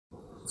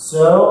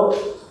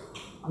So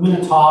I'm going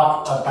to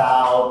talk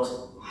about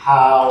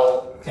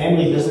how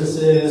family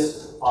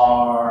businesses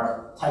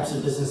are types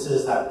of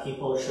businesses that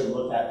people should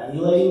look at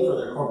emulating for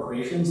their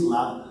corporations,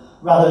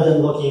 rather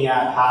than looking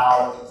at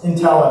how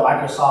Intel and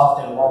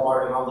Microsoft and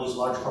Walmart and all these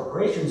large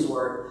corporations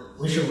work.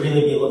 We should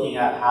really be looking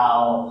at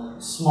how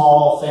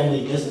small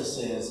family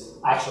businesses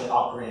actually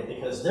operate,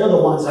 because they're the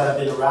ones that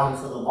have been around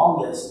for the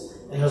longest,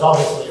 and there's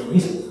obviously a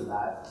reason for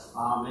that.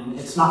 And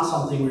it's not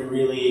something we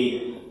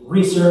really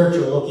research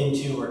or look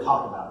into or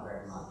talk about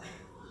very much.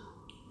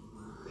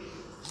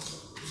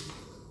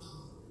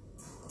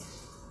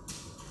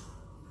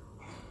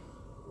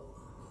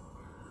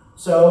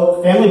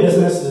 So family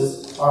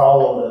businesses are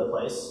all over the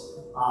place.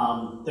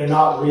 They're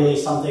not really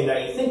something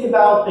that you think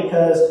about,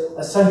 because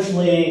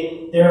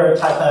essentially they're a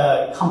type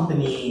of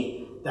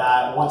company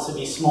that wants to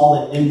be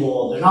small and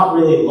nimble. They're not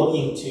really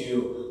looking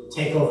to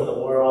take over the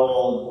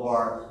world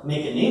or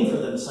make a name for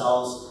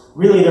themselves.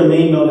 Really, their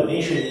main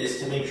motivation is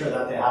to make sure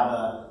that they have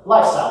a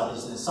lifestyle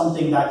business,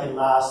 something that can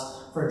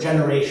last for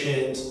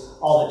generations.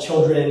 All the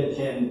children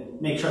can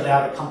make sure they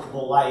have a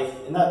comfortable life,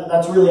 and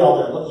that's really all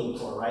they're looking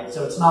for, right?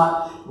 So it's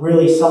not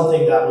really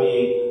something that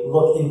we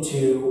look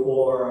into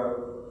or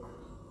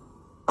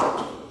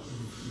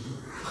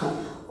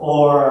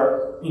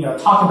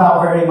talk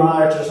about very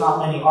much. There's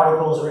not many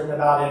articles written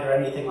about it or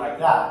anything like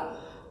that.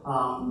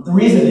 The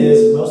reason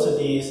is most of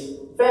these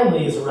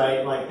families,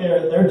 right, like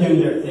they're doing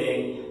their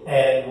thing.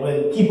 And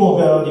when people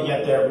go to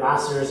get their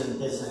master's in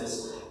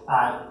business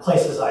at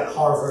places like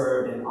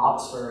Harvard and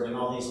Oxford and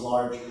all these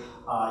large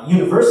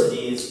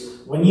universities,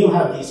 when you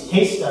have these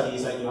case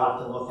studies that you have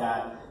to look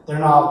at, they're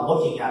not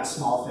looking at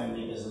small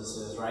family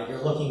businesses, right?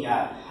 You're looking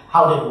at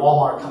how did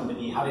Walmart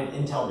company, how did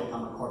Intel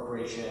become a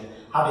corporation,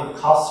 how did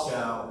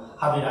Costco,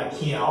 how did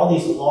IKEA, all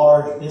these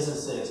large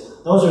businesses.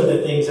 Those are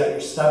the things that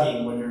you're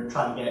studying when you're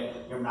trying to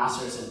get your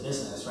master's in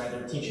business, right?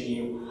 They're teaching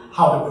you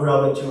how to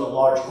grow into a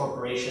large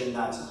corporation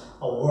that's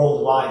a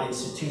worldwide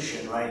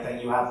institution, right?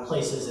 That you have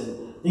places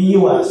in the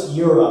US,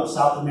 Europe,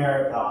 South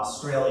America,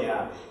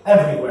 Australia,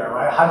 everywhere,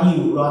 right? How do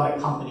you run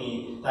a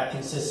company that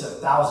consists of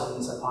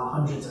thousands upon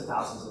hundreds of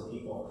thousands of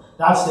people?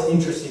 That's the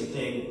interesting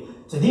thing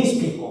to these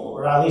people,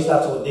 or at least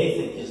that's what they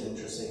think is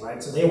interesting,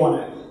 right? So they want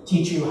to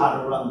teach you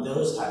how to run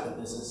those type of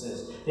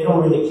businesses. They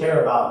don't really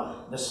care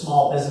about the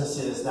small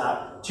businesses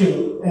that,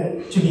 to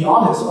be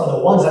honest, are the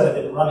ones that have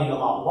been running a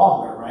lot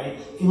longer, right?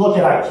 If you look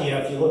at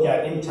IKEA, if you look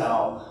at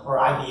Intel or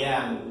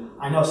IBM,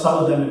 I know some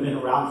of them have been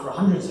around for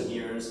hundreds of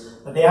years,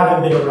 but they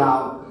haven't been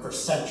around for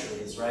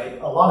centuries, right?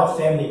 A lot of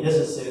family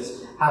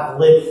businesses have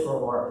lived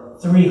for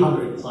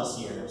 300 plus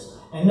years,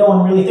 and no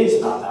one really thinks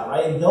about that,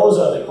 right? And those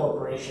are the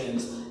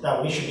corporations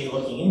that we should be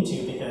looking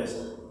into,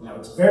 because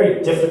it's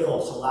very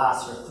difficult to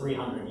last for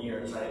 300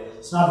 years, right?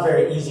 It's not a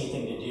very easy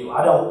thing to do.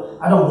 I don't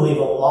believe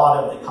a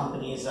lot of the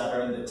companies that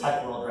are in the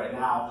tech world right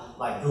now,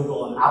 like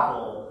Google and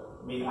Apple,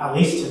 I mean, at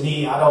least to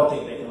me, I don't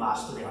think they can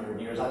last 300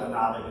 years. I don't know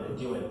how they're going to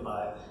do it,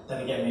 but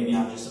then again, maybe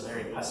I'm just a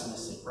very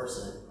pessimistic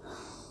person.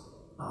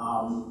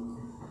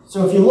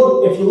 So if you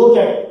look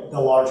at the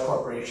large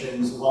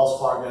corporations, Wells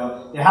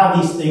Fargo, they have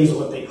these things,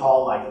 what they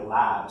call like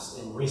labs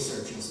and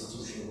research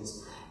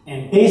institutions.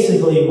 And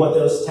basically what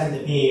those tend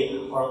to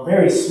be are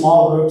very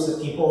small groups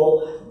of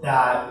people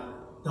that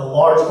the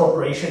large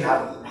corporation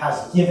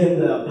has given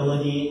the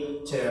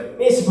ability to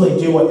basically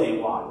do what they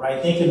want,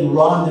 right? They can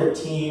run their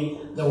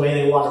team the way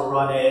they want to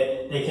run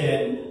it. They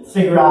can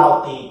figure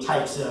out the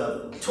types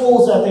of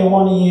tools that they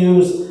want to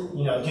use.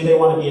 Do they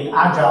want to be an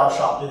agile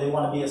shop? Do they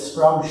want to be a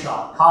scrum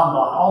shop, Kanban?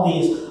 All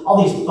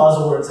these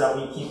buzzwords that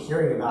we keep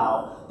hearing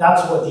about.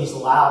 That's what these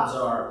labs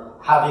are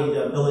having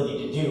the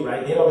ability to do,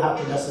 right? They don't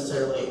have to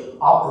necessarily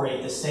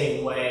operate the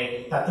same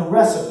way that the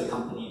rest of the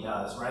company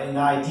does, right? And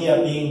the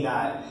idea being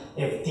that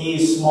if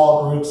these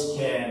small groups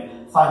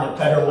can find a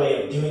better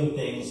way of doing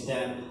things,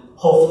 then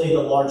hopefully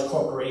the large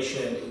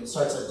corporation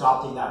starts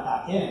adopting that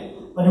back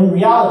in. But in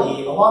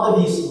reality, a lot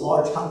of these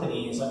large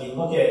companies, I mean,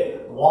 look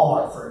at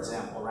Walmart, for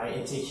example, right?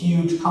 It's a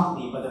huge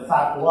company, but the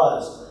fact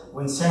was,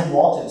 when Sam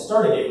Walton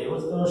started it, it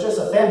was just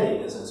a family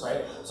business,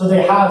 right? So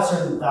they had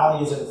certain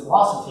values and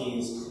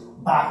philosophies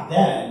back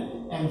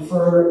then, and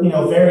for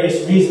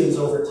various reasons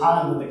over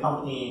time, when the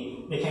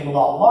company became a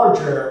lot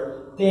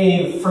larger,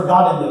 they've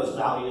forgotten those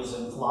values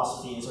and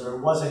philosophies, or it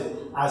wasn't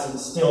as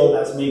instilled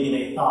as maybe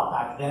they thought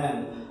back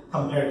then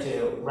compared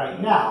to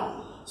right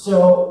now.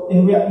 So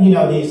these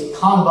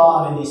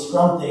Kanban and these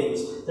Scrum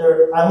things,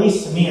 they're, at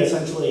least to me,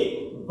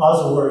 essentially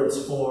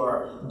buzzwords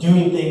for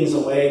doing things a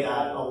way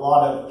that a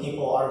lot of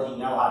people already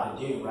know how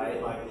to do,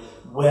 right? Like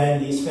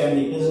when these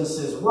family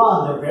businesses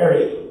run, they're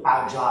very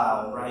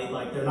agile, right?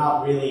 Like they're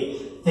not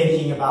really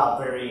thinking about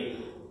very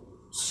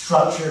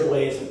structured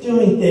ways of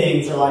doing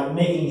things, or like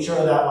making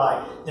sure that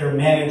like their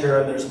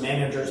manager and there's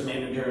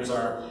managers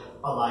are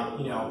like,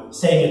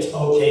 saying it's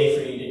okay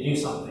for you to do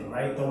something,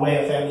 right? The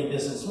way a family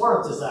business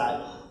works is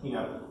that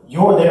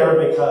you're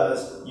there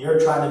because you're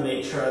trying to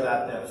make sure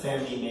that the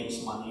family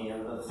makes money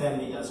or the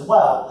family does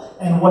well.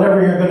 And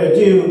whatever you're going to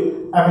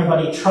do,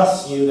 everybody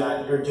trusts you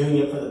that you're doing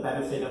it for the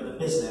benefit of the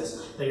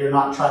business, that you're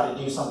not trying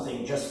to do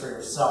something just for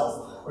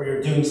yourself, or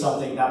you're doing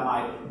something that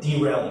might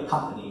derail the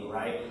company,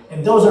 right?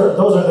 And those are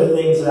the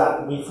things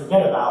that we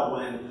forget about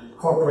when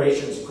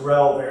corporations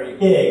grow very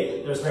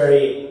big. There's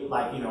very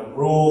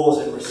rules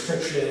and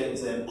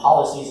restrictions and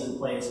policies in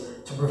place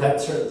to prevent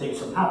certain things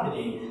from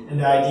happening. And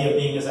the idea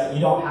being is that you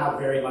don't have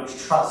very much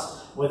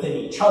trust within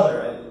each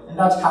other, and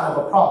that's kind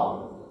of a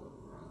problem.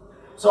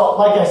 So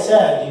like I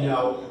said,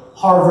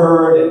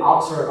 Harvard and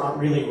Oxford aren't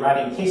really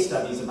writing case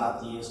studies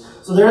about these.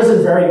 So there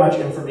isn't very much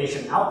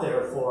information out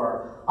there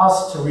for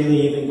us to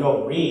really even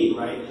go read,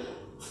 right?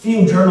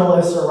 Few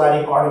journalists are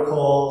writing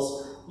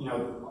articles,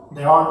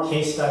 there aren't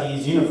case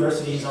studies,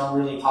 universities aren't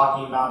really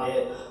talking about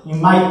it. You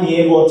might be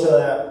able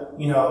to,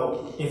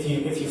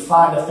 if you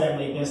find a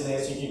family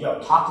business, you can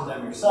go talk to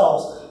them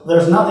yourselves.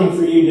 There's nothing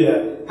for you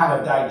to kind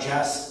of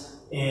digest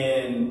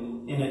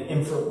in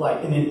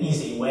an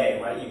easy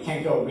way, right? You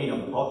can't go read a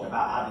book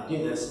about how to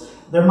do this.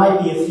 There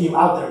might be a few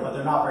out there, but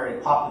they're not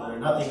very popular,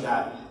 nothing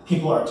that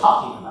people are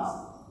talking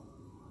about.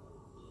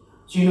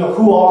 So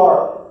who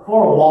are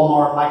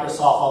Walmart, Microsoft,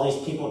 all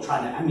these people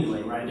trying to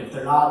emulate, right? If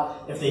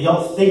they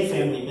don't think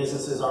family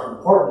businesses are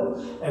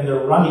important and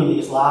they're running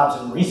these labs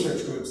and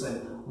research groups, then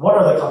what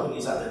are the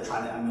companies that they're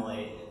trying to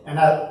emulate?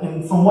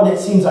 And from what it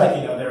seems like,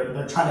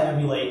 they're trying to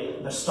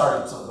emulate the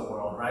startups of the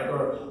world, right?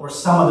 Or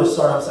some of the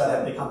startups that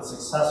have become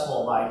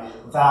successful, like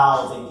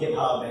Valve and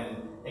GitHub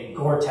and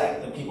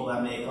Gore-Tex, the people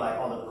that make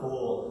all the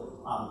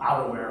cool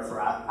outerwear for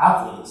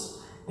athletes.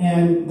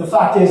 And the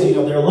fact is,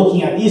 they're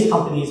looking at these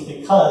companies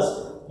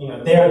because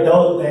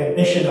the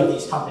ambition of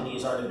these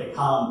companies are to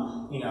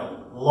become,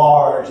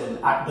 large, and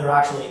they're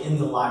actually in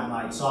the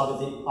limelight. So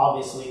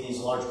obviously these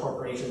large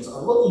corporations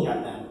are looking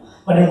at them.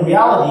 But in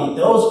reality,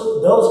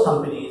 those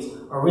companies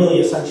are really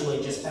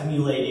essentially just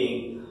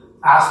emulating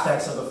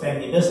aspects of a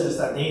family business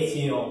that they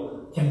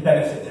feel can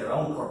benefit their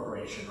own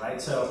corporation,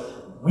 right? So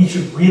we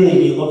should really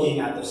be looking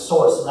at the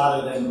source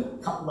rather than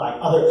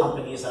other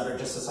companies that are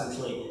just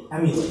essentially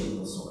emulating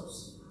the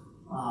source.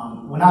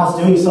 When I was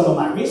doing some of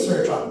my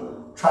research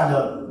on trying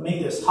to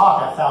make this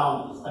talk, I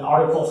found an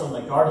article from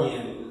The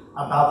Guardian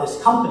about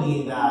this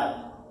company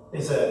that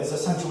is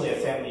essentially a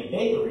family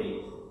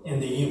bakery in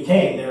the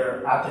UK.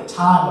 They're, at the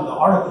time of the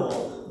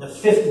article, the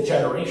 5th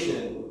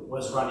generation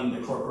was running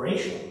the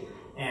corporation.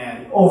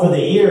 And over the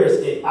years,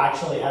 it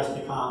actually has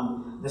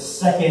become the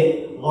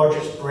 2nd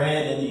largest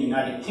brand in the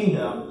United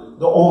Kingdom.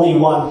 The only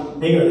one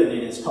bigger than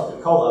it is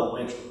Coca-Cola,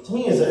 which to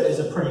me is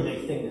a pretty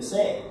big thing to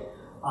say.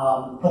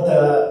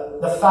 But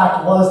the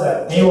fact was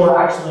that they were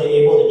actually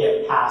able to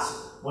get past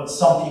what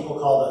some people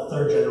call the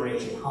 3rd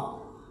generation hump.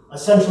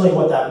 Essentially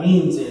what that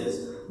means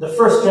is the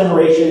 1st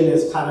generation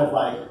is kind of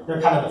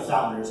they're kind of the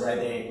founders, right?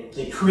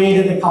 They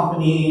created the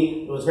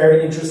company, it was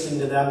very interesting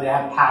to them, they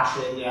had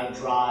passion, they had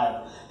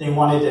drive, they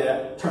wanted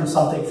to turn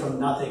something from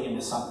nothing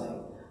into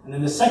something. And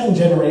then the 2nd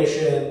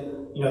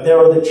generation, they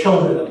were the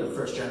children of the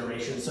 1st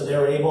generation, so they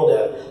were able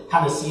to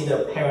kind of see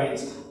their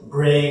parents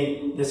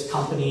bring this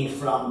company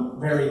from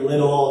very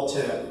little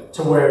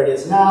to where it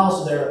is now.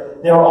 So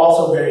they were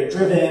also very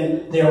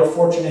driven. They were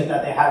fortunate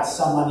that they had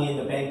some money in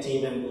the bank to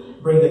even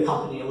bring the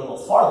company a little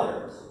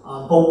farther.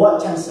 But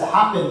what tends to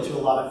happen to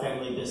a lot of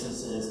family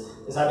businesses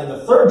is that in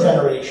the 3rd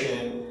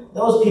generation,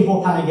 those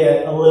people kind of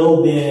get a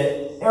little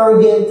bit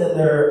arrogant, and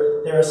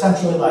they're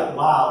essentially like,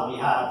 wow,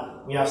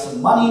 we have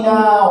some money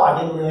now.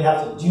 I didn't really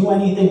have to do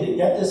anything to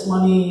get this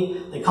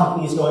money. The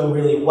company's going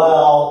really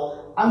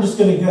well. I'm just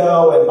going to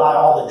go and buy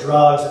all the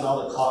drugs and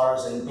all the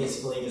cars and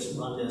basically just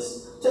run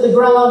this to the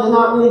ground and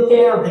not really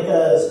care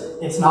because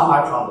it's not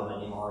my problem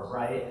anymore,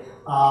 right?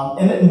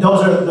 And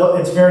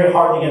it's very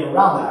hard to get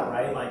around that,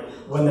 right? Like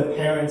when the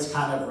parents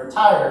kind of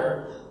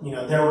retire,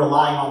 they're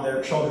relying on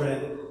their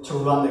children to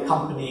run the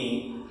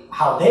company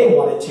how they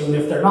want it to, and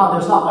if they're not,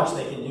 there's not much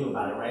they can do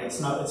about it, right? It's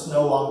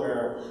no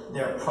longer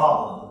their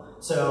problem.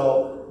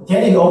 So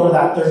getting over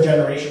that 3rd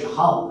generation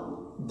hump,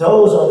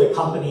 those are the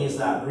companies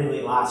that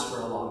really last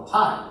for a long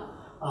time.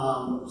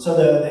 So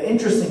the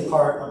interesting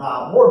part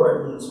about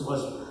Warburton's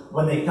was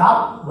when the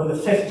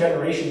 5th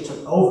generation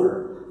took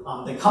over,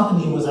 the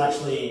company was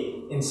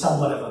actually in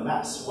somewhat of a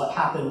mess. What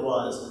happened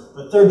was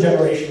the 3rd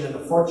generation and the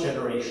 4th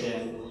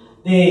generation,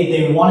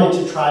 they wanted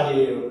to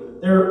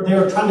they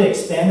were trying to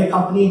expand the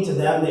company. To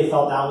them, they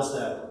felt that was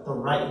the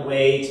right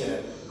way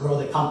to grow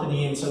the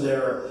company, and so they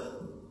were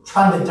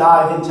trying to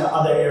dive into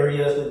other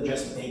areas than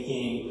just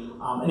baking.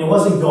 And it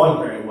wasn't going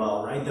very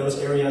well, right? Those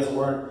areas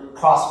weren't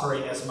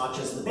prospering as much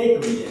as the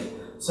bakery did.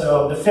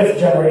 So the 5th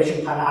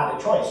generation kind of had a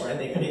choice, right?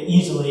 They could have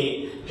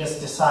easily just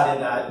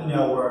decided that,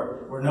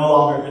 we're no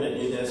longer going to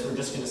do this. We're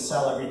just going to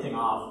sell everything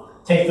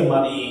off, take the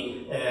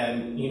money,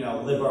 and,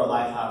 live our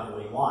life however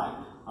we want.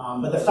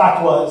 But the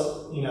fact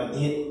was,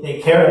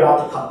 they cared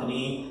about the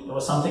company. It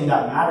was something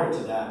that mattered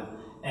to them.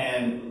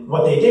 And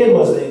what they did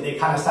was they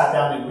kind of sat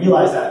down and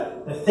realized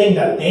that the thing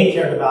that they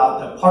cared about,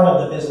 the part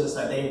of the business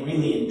that they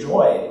really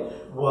enjoyed,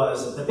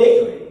 was the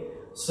bakery.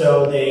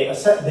 So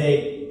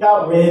they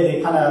got rid,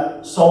 they kind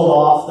of sold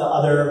off the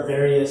other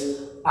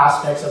various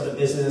aspects of the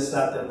business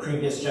that the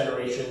previous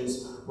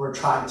generations were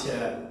trying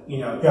to,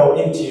 go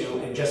into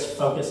and just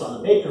focus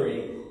on the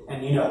bakery.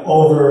 And,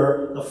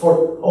 over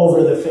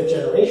the fifth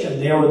generation,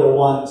 they were the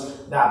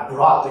ones that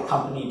brought the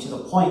company to the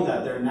point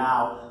that they're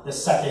now the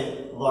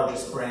second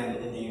largest brand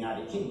in the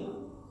United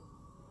Kingdom.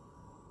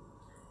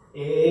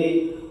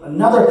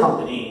 Another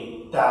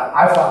company that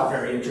I found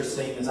very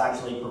interesting is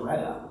actually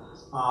Beretta.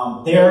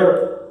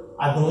 They're,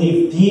 I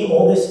believe, the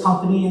oldest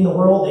company in the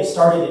world. They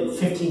started in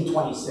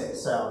 1526,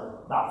 so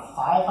about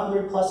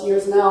 500 plus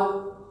years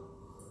now.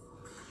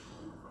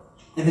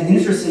 And the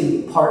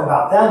interesting part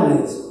about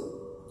them is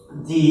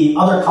the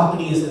other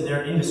companies in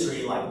their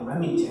industry, like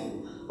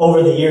Remington,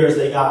 over the years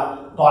they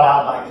got bought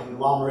out by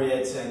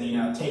conglomerates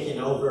and taken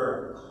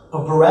over.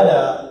 But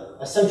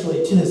Beretta,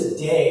 essentially to this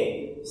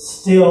day,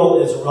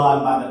 still is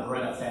run by the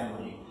Beretta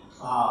family.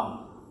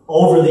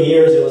 Over the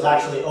years, it was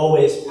actually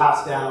always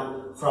passed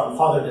down from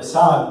father to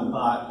son.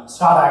 But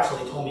Scott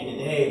actually told me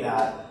today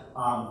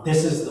that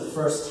this is the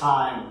first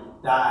time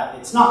that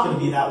it's not going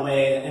to be that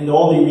way, and the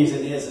only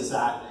reason is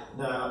that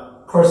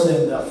the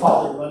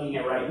father running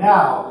it right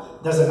now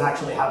doesn't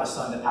actually have a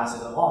son to pass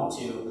it along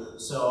to.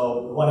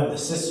 So one of the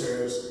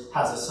sisters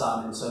has a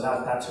son, and so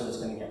that's who it's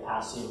going to get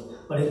passed to.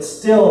 But it's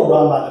still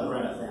run by the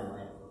Beretta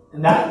family.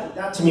 And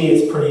that to me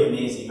is pretty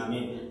amazing. I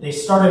mean, they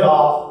started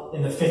off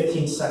in the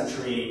 15th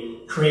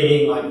century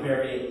creating like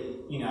very,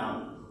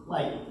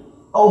 like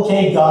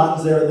okay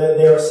guns.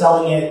 They were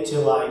selling it to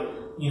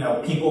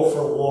people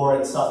for war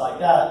and stuff like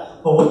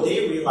that. But what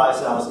they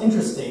realized that was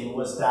interesting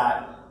was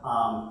that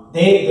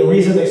the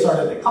reason they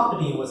started the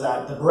company was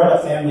that the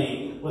Beretta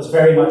family was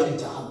very much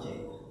into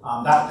hunting.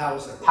 That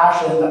was their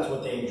passion, that's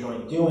what they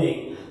enjoyed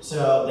doing.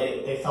 So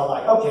they felt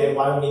like, okay,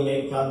 why don't we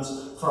make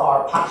guns for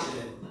our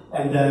passion?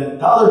 And then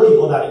the other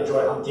people that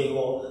enjoy hunting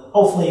will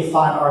hopefully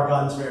find our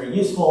guns very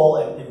useful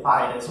and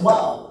buy it as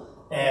well.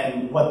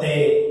 And what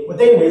they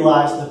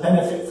realized, the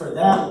benefit for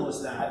them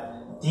was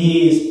that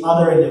these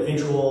other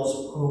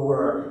individuals who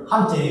were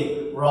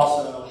hunting were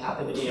also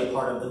happened to be a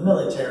part of the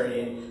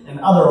military and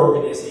other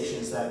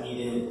organizations that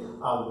needed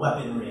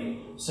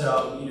weaponry.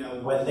 So,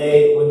 when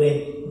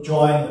they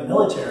joined the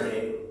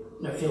military,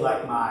 I feel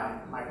like my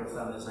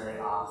microphone is very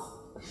off.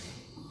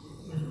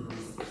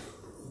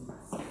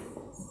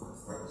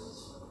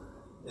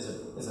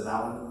 Is it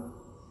that one?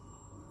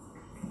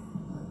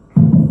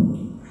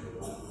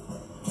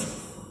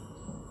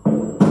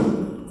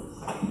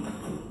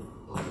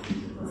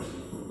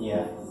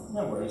 Yeah,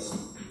 no worries.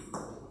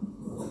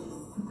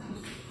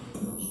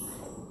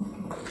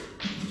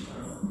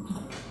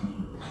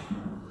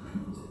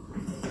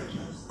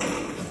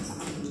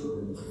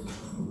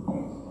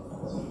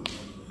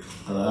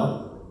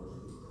 Hello?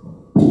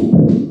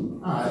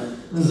 Alright,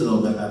 this is a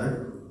little bit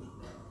better.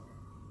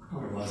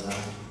 Where was I?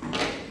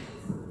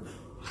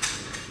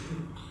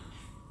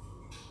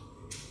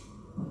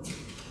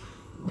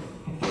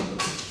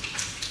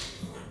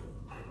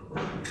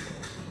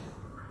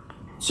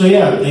 So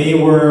yeah, they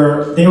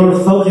were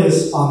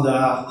focused on the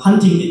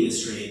hunting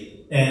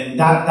industry, and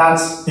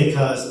that's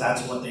because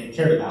that's what they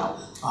cared about.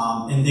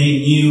 And they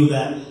knew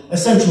that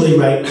essentially,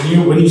 right,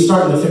 when you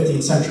start in the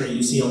 15th century,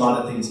 you see a lot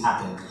of things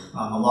happen.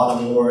 A lot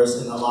of wars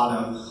and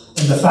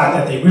the fact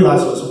that they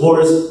realized was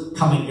wars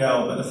come and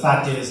go, but the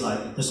fact is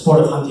like the sport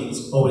of hunting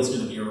is always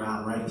going to be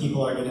around, right?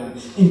 People are going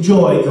to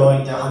enjoy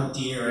going to hunt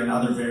deer and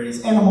other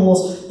various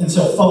animals, and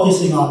so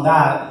focusing on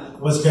that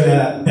was going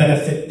to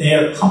benefit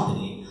their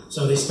company.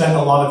 So they spent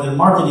a lot of their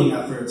marketing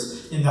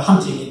efforts in the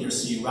hunting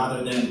industry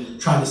rather than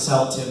trying to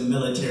sell to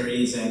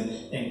militaries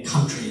and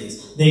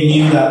countries. They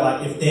knew that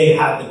like if they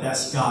had the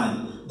best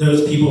gun,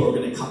 those people were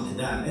going to come to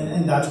them,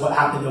 and that's what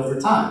happened over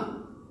time.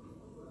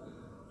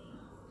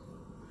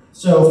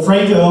 So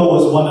Franco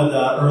was one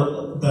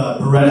of the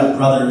Beretta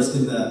brothers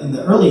in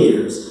the early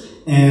years,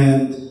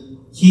 and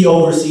he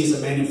oversees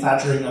the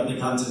manufacturing of the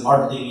guns and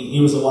marketing. He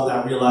was the one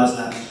that realized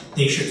that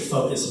they should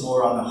focus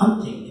more on the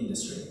hunting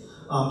industry.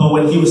 But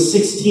when he was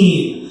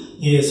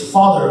 16, his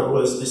father, who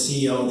was the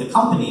CEO of the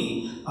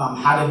company,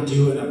 had him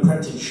do an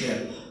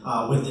apprenticeship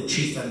with the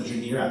chief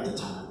engineer at the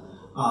time.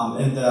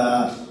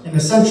 And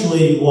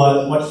essentially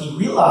what he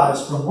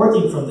realized from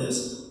working from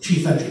this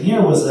chief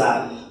engineer was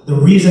that the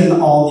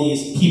reason all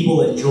these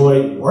people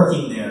enjoyed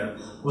working there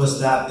was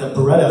that the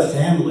Beretta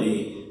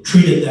family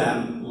treated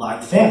them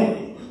like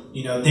family.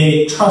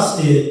 They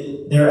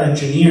trusted their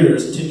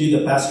engineers to do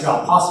the best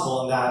job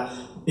possible, and that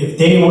if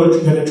they were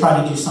going to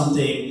try to do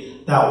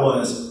something that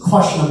was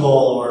questionable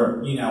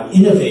or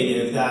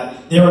innovative,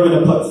 that they were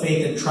going to put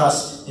faith and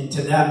trust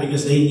into them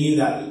because they knew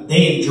that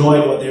they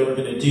enjoyed what they were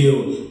going to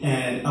do,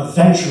 and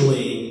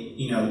eventually,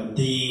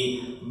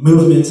 the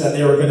movements that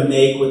they were going to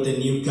make with the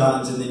new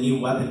guns and the new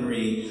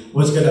weaponry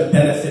was going to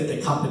benefit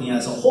the company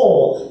as a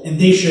whole, and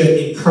they should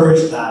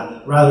encourage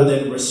that rather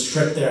than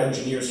restrict their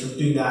engineers from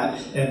doing that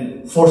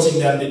and forcing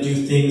them to do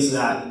things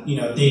that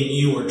they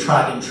knew were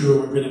tried and true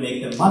were going to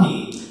make them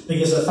money.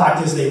 because the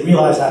fact is they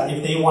realize that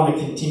if they want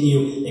to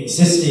continue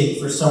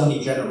existing for so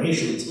many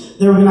generations,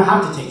 they're going to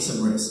have to take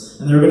some risks,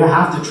 and they're going to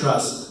have to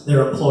trust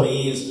their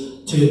employees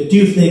to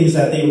do things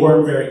that they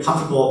weren't very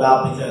comfortable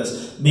about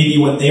because maybe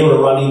when they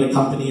were running the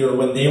company or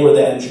when they were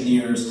the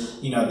engineers,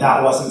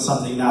 that wasn't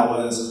something that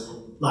was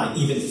like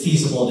even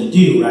feasible to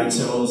do, right?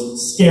 So it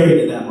was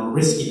scary to them or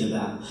risky to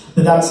them.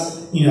 But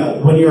that's,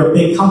 when you're a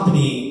big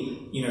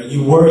company,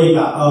 you worry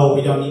about, oh,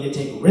 we don't need to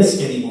take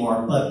risk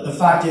anymore. But the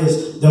fact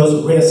is,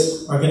 those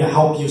risks are going to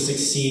help you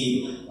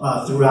succeed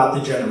throughout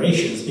the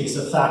generations, because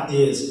the fact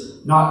is,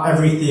 not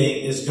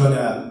everything is going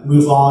to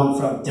move on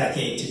from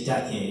decade to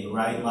decade,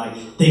 right? Like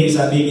things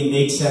that maybe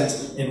make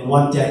sense in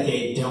one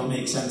decade don't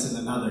make sense in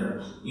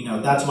another.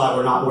 That's why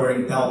we're not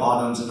wearing bell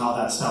bottoms and all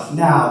that stuff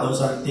now.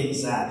 Those aren't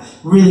things that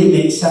really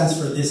make sense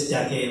for this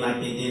decade like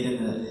they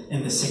did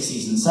in the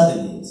 60s and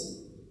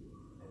 70s.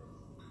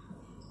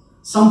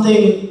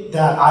 Something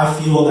that I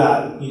feel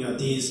that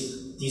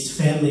these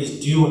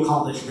families do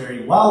accomplish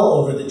very well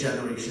over the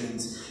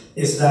generations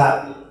is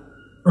that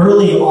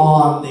early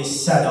on they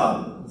set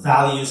up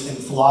values and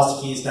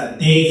philosophies that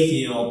they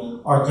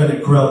feel are going to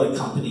grow the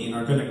company and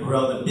are going to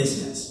grow the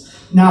business.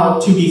 Now,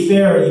 to be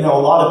fair, a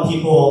lot of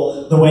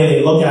people, the way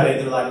they look at it,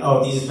 they're like,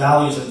 oh, these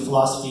values and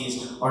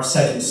philosophies are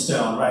set in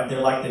stone, right?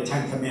 They're like the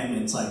 10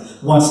 Commandments. Like,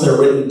 once they're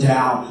written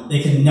down,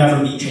 they can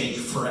never be changed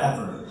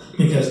forever,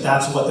 because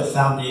that's what the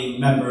founding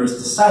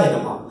members decided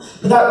upon.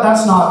 But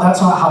that's not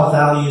how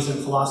values and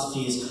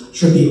philosophies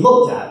should be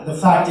looked at. The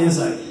fact is,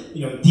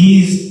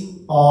 these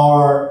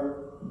are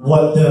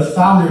what the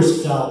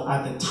founders felt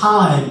at the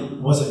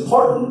time was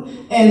important,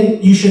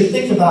 and you should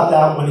think about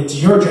that when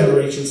it's your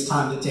generation's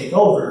time to take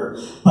over.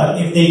 But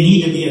if they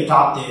need to be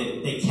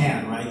adopted, they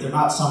can, right? They're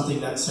not something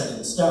that's set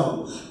in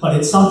stone, but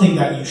it's something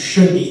that you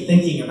should be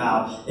thinking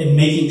about and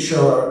making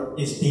sure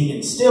is being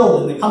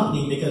instilled in the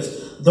company,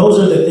 because those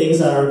are the things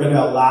that are going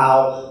to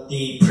allow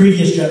the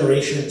previous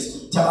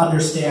generations to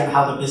understand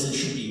how the business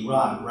should be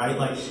run, right?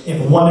 Like,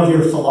 if one of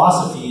your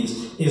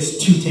philosophies is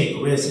to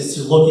take risks, is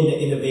to look into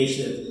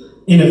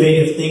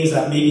innovative things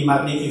that maybe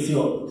might make you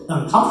feel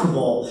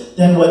uncomfortable,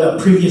 then when a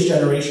previous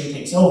generation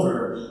takes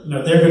over,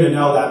 they're going to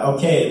know that,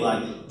 okay,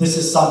 like, this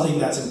is something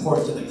that's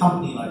important to the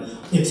company. Like,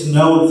 it's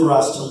known for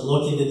us to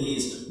look into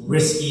these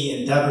risky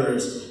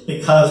endeavors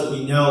because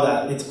we know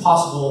that it's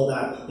possible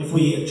that if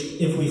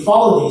we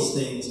follow these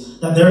things,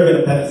 that they're going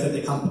to benefit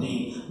the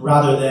company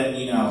rather than,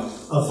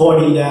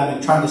 avoiding them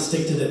and trying to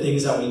stick to the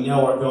things that we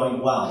know are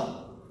going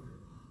well.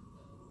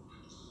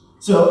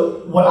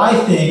 So what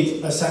I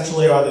think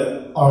essentially are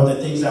the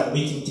things that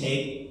we can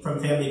take from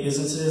family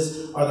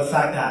businesses are the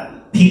fact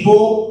that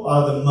people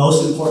are the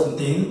most important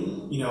thing.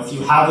 If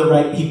you have the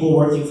right people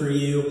working for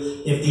you,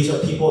 if these are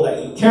people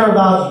that you care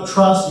about, you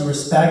trust, you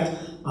respect,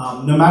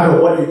 no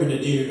matter what you're going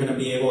to do, you're going to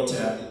be able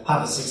to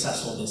have a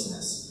successful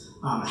business.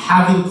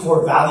 Having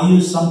core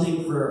values,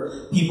 something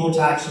for people to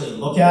actually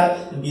look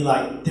at and be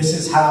like, this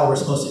is how we're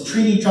supposed to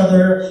treat each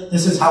other.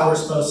 This is how we're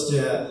supposed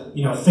to,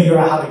 figure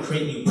out how to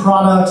create new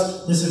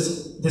products. This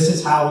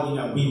is how,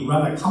 we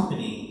run a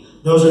company.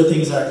 Those are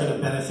things that are going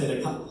to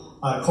benefit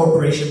a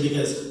corporation,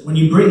 because when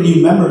you bring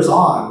new members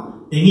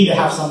on, they need to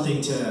have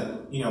something to,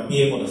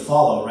 be able to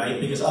follow, right?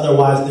 Because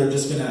otherwise they're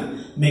just going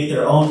to make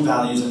their own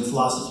values and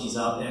philosophies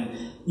up, and,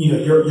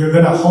 you're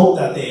going to hope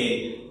that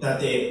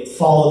they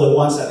follow the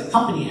ones that the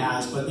company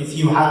has, but if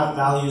you have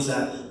values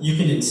that you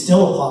can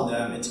instill upon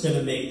them, it's going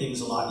to make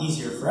things a lot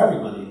easier for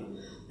everybody.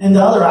 And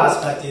the other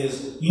aspect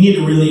is you need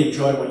to really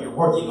enjoy what you're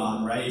working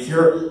on, right? If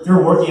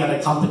you're working at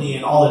a company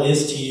and all it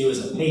is to you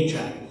is a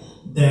paycheck,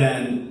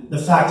 then the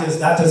fact is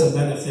that doesn't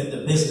benefit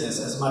the business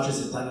as much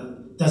as it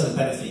doesn't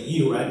benefit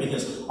you, right?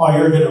 Because all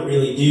you're going to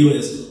really do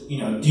is,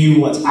 do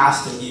what's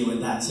asked of you,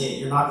 and that's it.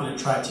 You're not going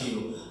to try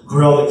to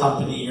grow the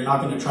company. You're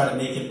not going to try to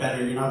make it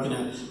better. You're not going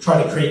to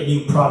try to create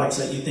new products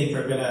that you think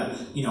are going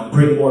to,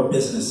 bring more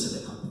business to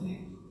the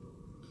company.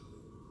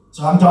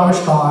 So I'm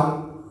Danish Khan.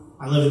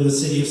 I live in the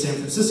city of San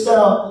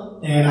Francisco,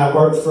 and I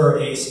work for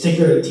a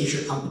sticker and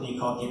t-shirt company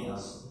called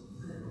GitHub.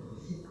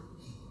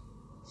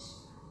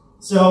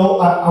 So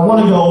I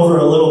want to go over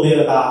a little bit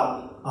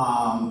about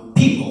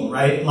people,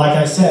 right? Like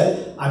I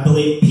said, I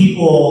believe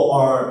people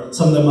are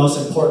some of the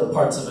most important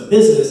parts of a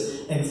business,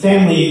 and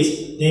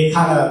families, they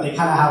kind of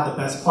have the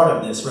best part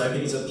of this, right?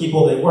 Because the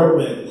people they work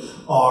with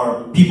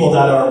are people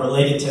that are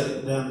related to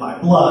them by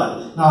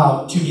blood.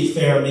 Now, to be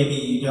fair, maybe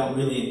you don't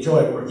really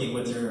enjoy working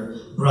with your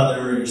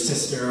brother or your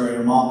sister or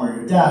your mom or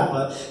your dad,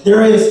 but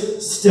there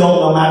is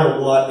still, no matter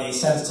what, a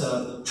sense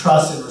of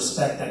trust and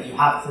respect that you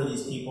have for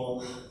these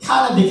people,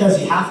 kind of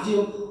because you have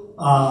to.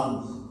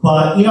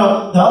 But, the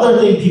other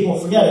thing people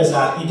forget is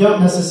that you don't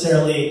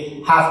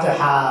necessarily have to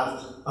have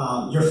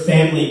your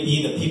family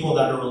be the people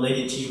that are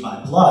related to you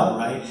by blood,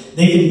 right?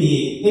 They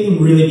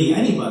can really be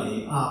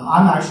anybody.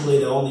 I'm actually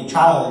the only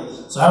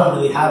child, so I don't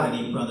really have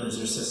any brothers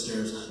or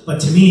sisters.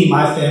 But to me,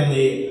 my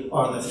family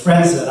are the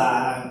friends that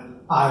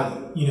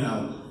I've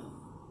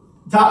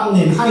gotten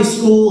in high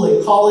school,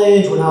 in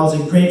college, when I was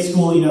in grade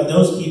school.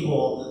 Those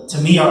people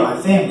to me are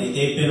my family.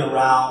 They've been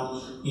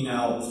around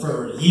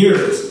for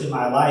years in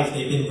my life.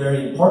 They've been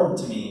very important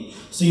to me.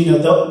 So,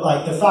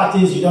 the fact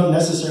is, you don't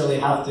necessarily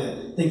have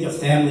to think of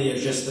family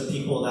as just the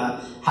people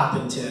that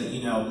happen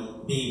to,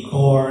 be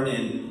born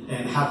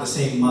and have the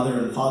same mother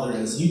and father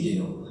as you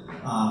do.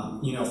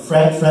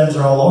 Friends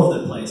are all over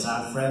the place.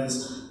 I have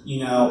friends,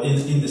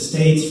 in the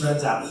States,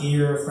 friends out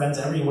here, friends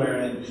everywhere,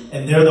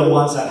 and they're the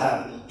ones that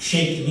have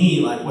shaped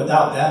me. Like,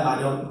 without them, I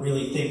don't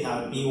really think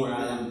I would be where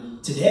I am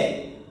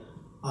today.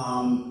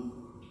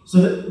 So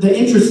the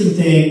interesting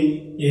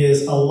thing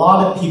is a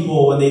lot of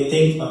people, when they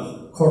think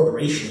of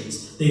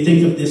corporations, they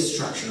think of this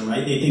structure,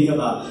 right? They think of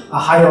a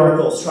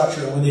hierarchical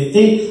structure. When they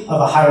think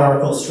of a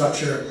hierarchical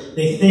structure,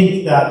 they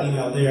think that,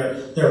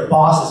 their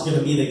boss is going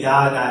to be the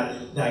guy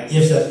that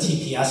gives them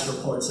TPS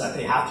reports that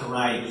they have to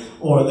write,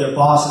 or their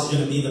boss is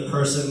going to be the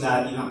person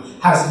that,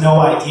 has no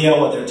idea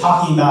what they're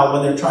talking about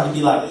when they're trying to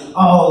be like,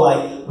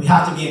 we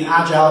have to be an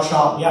agile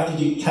shop, we have to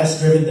do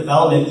test-driven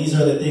development, these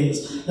are the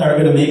things that are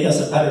going to make us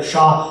a better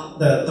shop.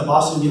 The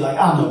boss is going to be like,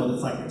 I don't know what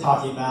the fuck you're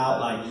talking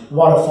about,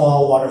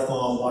 waterfall,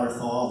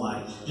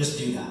 just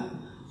do that.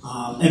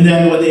 And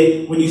then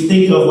when you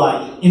think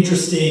of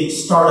interesting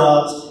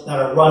startups that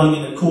are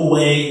running in a cool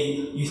way,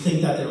 you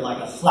think that they're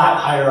like a flat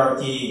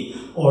hierarchy,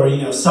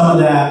 or some of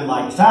them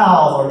like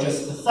Valve are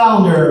just the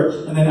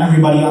founder and then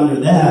everybody under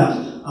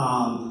them.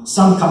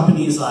 Some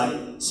companies like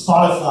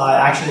Spotify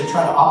actually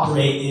try to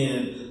operate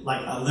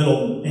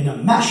in a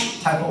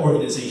mesh type of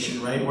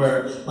organization, right?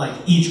 Where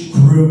each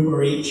group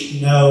or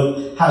each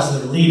node has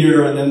their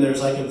leader, and then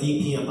there's a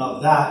VP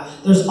above that.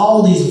 There's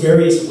all these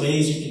various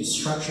ways you can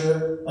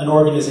structure an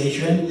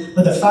organization,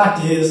 but the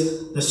fact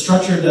is the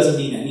structure doesn't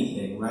mean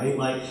anything,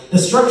 right? The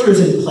structure is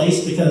in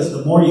place because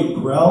the more you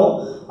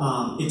grow,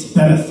 it's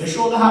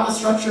beneficial to have a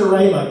structure,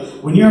 right?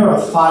 When you're a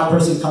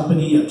 5-person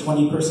company, a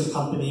 20-person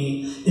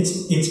company,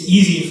 it's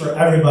easy for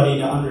everybody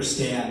to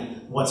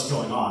understand what's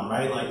going on,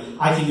 right?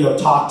 I can go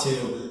talk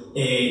to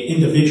a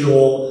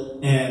individual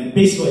and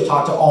basically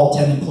talk to all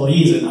 10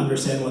 employees and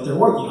understand what they're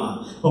working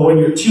on. But when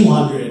you're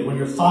 200, when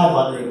you're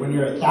 500, when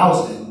you're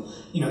 1,000,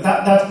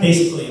 that's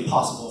basically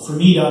impossible. For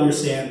me to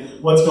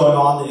understand what's going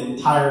on in the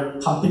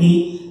entire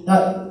company,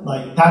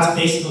 that's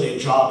basically a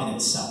job in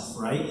itself,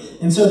 right?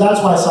 And so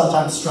that's why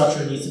sometimes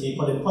structure needs to be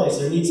put in place.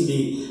 There needs to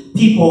be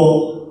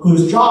people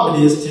whose job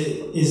it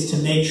is to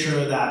make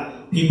sure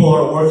that people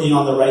are working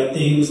on the right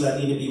things that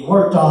need to be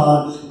worked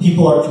on.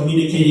 People are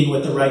communicating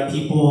with the right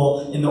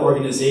people in the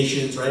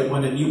organizations, right?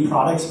 When a new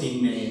product's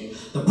being made,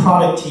 the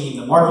product team,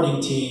 the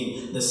marketing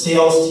team, the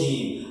sales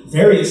team,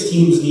 various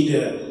teams need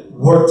to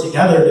work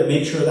together to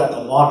make sure that the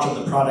launch of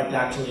the product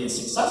actually is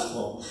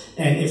successful.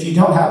 And if you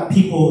don't have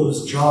people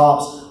whose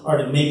jobs are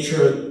to make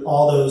sure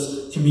all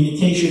those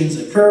communications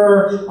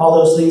occur,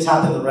 all those things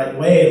happen the right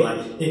way,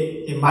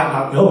 it might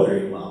not go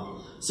very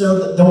well.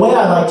 So the way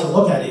I like to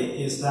look at it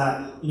is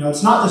that,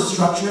 it's not the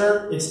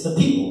structure, it's the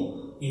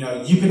people.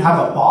 You can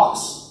have a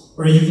boss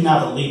or you can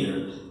have a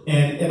leader.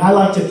 And I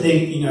like to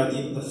think,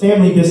 the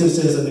family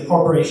businesses and the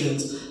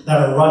corporations that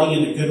are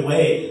running in a good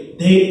way,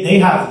 they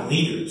have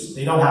leaders.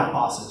 They don't have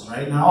bosses,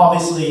 right? Now,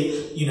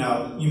 obviously, you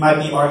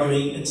might be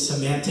arguing it's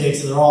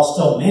semantics, they're all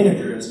still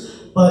managers,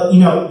 but,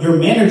 your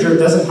manager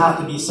doesn't have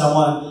to be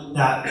someone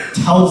that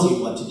tells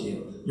you what to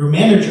do. Your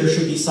manager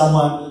should be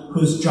someone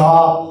whose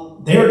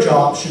their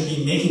job should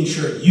be making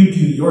sure you do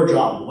your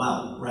job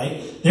well,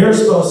 right? They're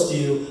supposed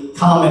to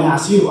come and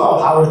ask you,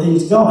 how are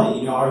things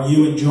going? Are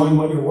you enjoying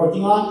what you're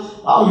working on?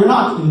 Oh, you're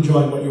not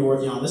enjoying what you're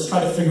working on. Let's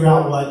try to figure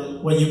out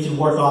what you can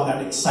work on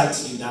that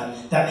excites you,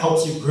 that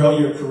helps you grow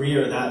your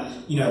career,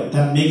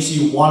 that makes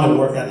you want to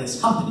work at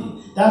this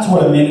company. That's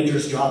what a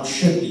manager's job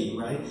should be,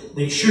 right?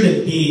 They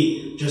shouldn't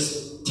be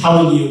just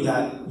telling you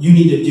that you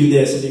need to do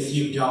this, and if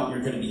you don't,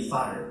 you're going to be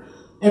fired.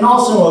 And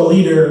also a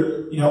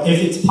leader,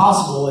 if it's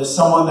possible, is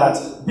someone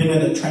that's been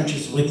in the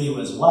trenches with you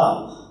as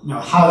well.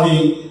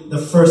 Having the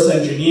first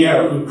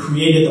engineer who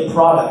created the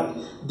product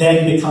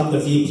then become the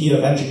VP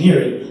of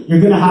engineering, you're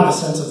going to have a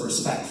sense of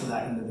respect for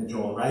that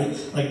individual, right?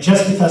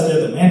 Just because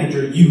they're the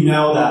manager,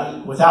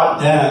 that without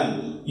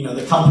them,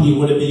 the company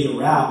wouldn't be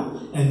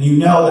around, and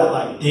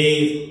that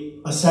they've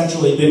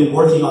essentially been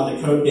working on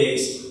the code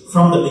base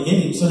from the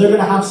beginning. So they're going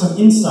to have some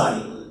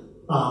insight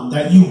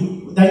that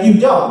you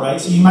don't, right?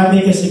 So you might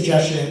make a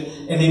suggestion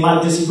and they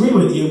might disagree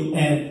with you,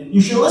 and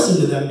you should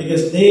listen to them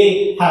because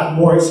they have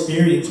more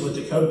experience with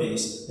the code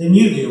base than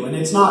you do. And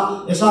it's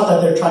not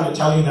that they're trying to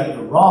tell you that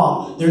you're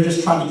wrong, they're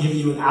just trying to give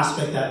you an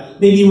aspect that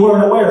maybe you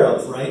weren't aware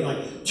of,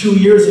 right? 2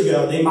 years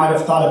ago, they might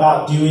have thought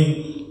about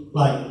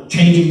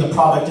changing the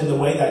product in the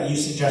way that you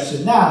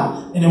suggested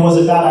now, and it was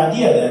a bad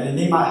idea then, and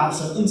they might have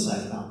some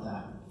insight about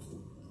that.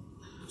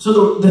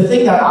 So the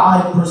thing that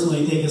I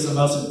personally think is the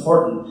most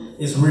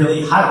important is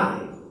really hiring.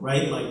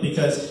 Right?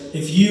 Because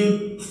if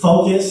you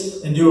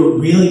focus and do a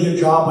really good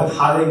job with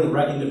hiring the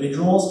right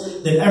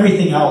individuals, then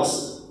everything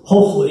else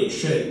hopefully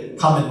should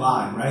come in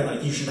line,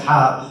 right? You should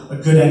have a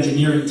good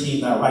engineering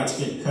team that writes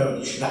good code.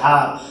 You should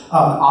have an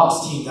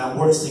ops team that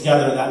works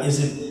together, that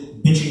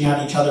isn't bitching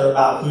at each other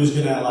about who's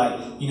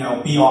gonna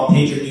be on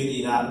pager duty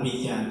opportunity that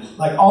weekend.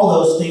 Like all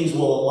those things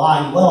will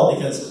align well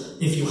because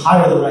if you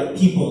hire the right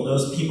people,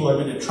 those people are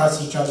going to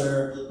trust each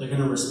other, they're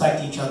going to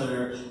respect each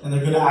other, and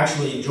they're going to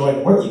actually enjoy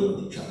working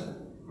with each other.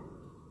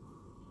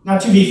 Now,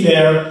 to be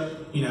fair,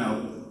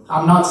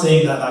 I'm not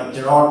saying that like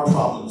there are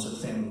problems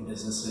with family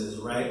businesses,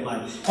 right?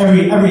 Like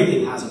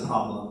everything has a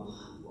problem.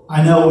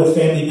 I know with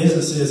family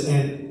businesses,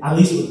 and at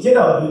least with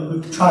GitHub,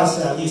 who tries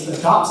to at least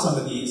adopt some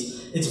of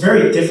these, it's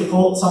very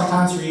difficult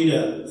sometimes for you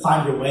to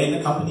find your way in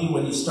the company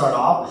when you start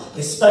off,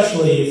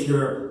 especially if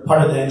you're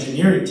part of the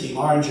engineering team.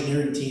 Our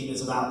engineering team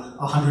is about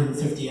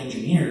 150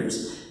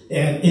 engineers,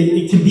 and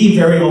it can be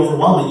very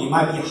overwhelming. You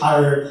might be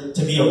hired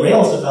to be a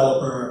Rails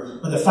developer,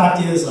 but the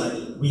fact is,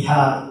 like, we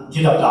have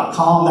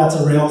GitHub.com, that's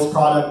a Rails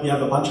product. We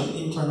have a bunch of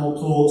internal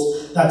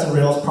tools, that's a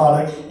Rails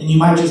product, and you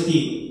might just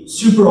be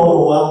super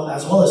overwhelmed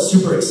as well as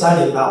super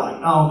excited about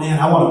like, oh man,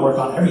 I want to work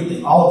on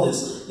everything. All of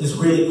this is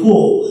really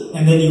cool.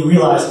 And then you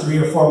realize 3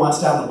 or 4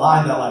 months down the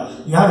line that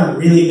like you haven't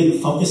really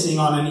been focusing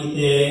on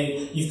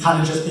anything. You've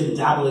kind of just been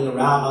dabbling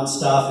around on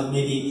stuff and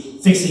maybe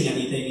fixing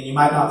anything, and you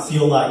might not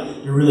feel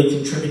like you're really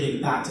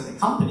contributing back to the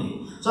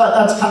company. So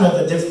that's kind of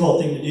a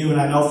difficult thing to do, and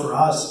I know for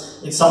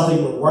us, it's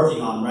something we're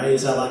working on, right?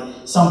 Is that like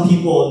some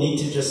people need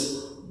to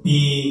just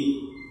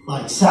be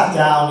like sat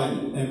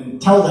down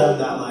and tell them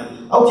that like,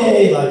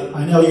 okay, like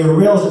I know you're a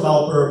Rails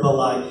developer, but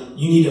like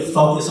you need to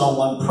focus on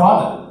one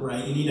product,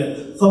 right? You need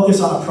to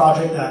focus on a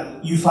project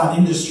that you find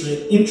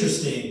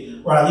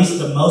interesting, or at least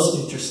the most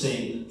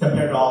interesting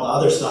compared to all the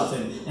other stuff,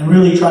 and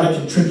really try to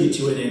contribute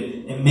to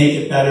it and make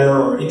it better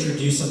or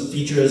introduce some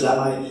features that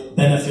might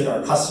benefit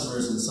our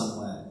customers in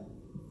some way.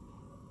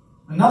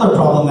 Another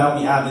problem that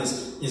we have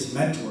is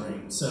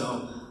mentoring.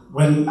 So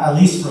when, at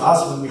least for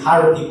us, when we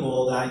hire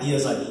people, the idea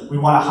is like we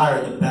want to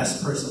hire the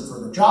best person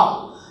for the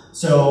job.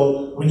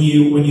 So when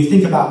you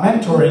think about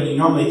mentoring, you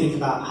normally think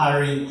about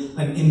hiring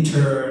an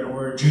intern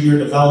or a junior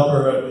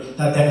developer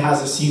that then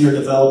has a senior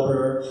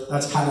developer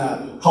that's kind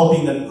of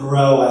helping them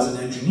grow as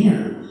an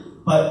engineer.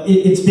 But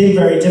it's been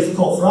very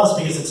difficult for us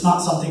because it's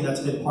not something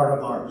that's been part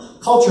of our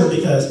culture,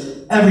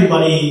 because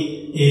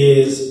everybody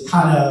is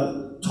kind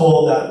of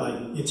told that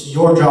like it's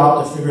your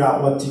job to figure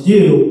out what to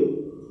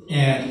do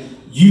and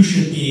you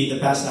should be the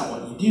best at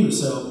what you do.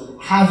 So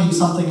having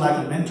something like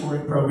a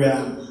mentoring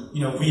program,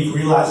 we've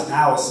realized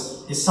now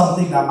is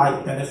something that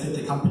might benefit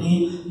the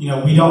company.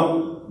 We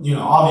don't,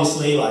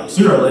 obviously, like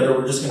sooner or later,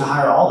 we're just going to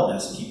hire all the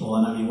best people.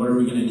 And I mean, what are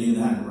we going to do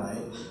then,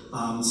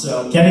 right?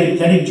 So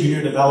getting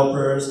junior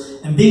developers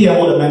and being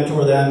able to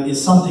mentor them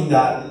is something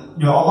that,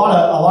 a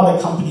lot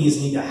of companies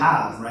need to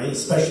have, right?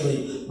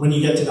 Especially when you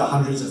get to the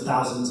hundreds of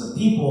thousands of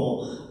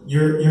people,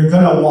 you're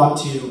going to want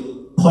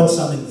to put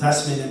some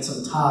investment and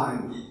some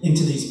time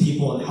into these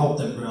people and help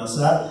them grow. So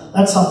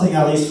that's something,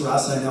 at least for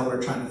us, I know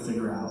we're trying to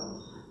figure out.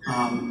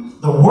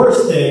 The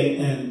worst thing,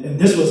 and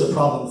this was a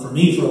problem for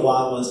me for a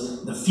while,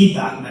 was the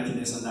feedback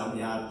mechanism that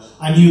we had.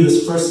 I knew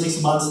this first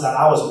 6 months that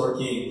I was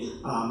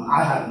working,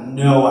 I had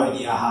no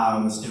idea how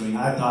I was doing.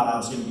 I thought I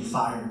was going to be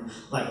fired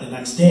like the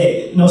next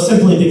day.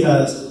 Simply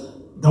because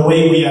the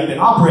way we had been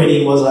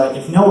operating was like,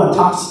 if no one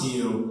talks to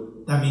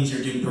you, that means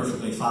you're doing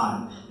perfectly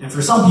fine. And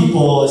for some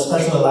people,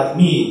 especially like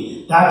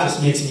me, that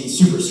just makes me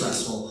super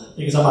stressful.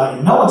 Because I'm like,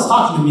 if no one's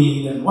talking to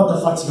me, then what the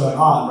fuck's going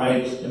on,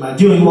 right? Am I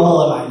doing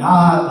well? Am I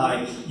not?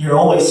 Like, you're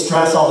always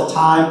stressed all the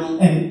time.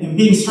 And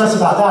being stressed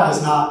about that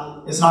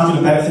it's not going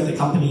to benefit the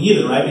company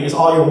either, right? Because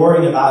all you're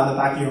worrying about in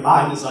the back of your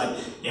mind is like,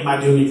 am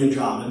I doing a good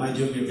job? Am I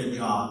doing a good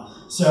job?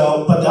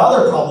 So, but the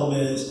other problem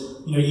is,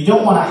 you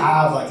don't want to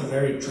have like a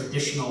very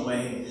traditional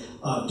way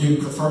of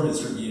doing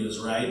performance reviews,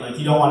 right? Like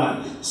you don't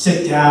want to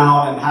sit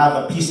down and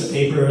have a piece of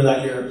paper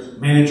that your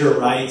manager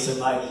writes and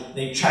like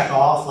they check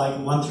off like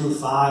 1 through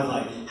 5,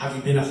 like have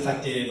you been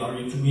effective? Are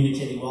you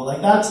communicating well?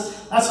 Like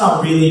that's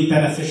not really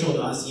beneficial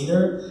to us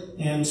either.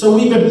 And so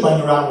we've been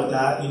playing around with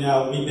that.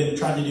 We've been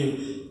trying to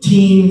do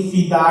team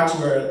feedbacks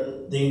where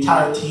the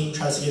entire team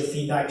tries to give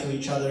feedback to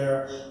each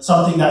other,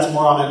 something that's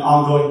more on an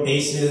ongoing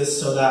basis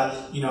so that,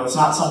 it's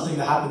not something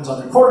that happens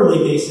on a quarterly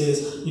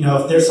basis.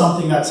 If there's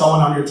something that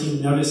someone on your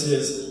team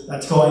notices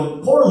that's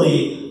going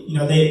poorly,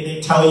 they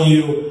tell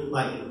you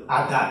like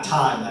at that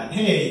time that,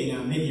 hey,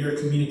 maybe your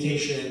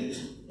communication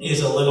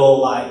is a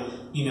little like,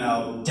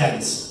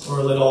 dense or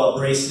a little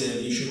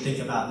abrasive. You should think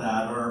about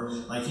that. Or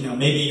like,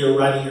 maybe you're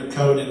writing your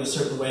code in a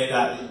certain way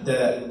that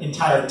the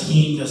entire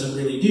team doesn't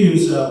really do.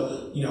 So,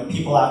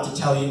 people have to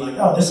tell you like,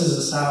 oh, this is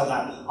a style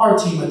that our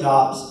team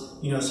adopts,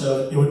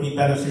 so it would be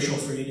beneficial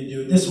for you to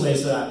do it this way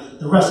so that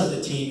the rest of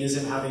the team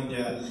isn't having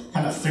to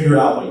kind of figure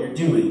out what you're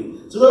doing.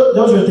 So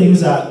those are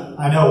things that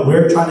I know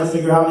we're trying to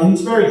figure out, and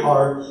it's very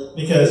hard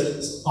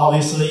because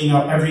obviously,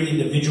 every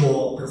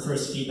individual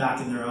prefers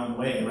feedback in their own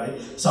way, right?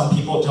 Some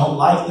people don't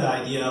like the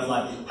idea of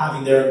like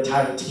having their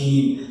entire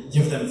team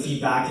give them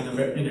feedback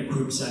in a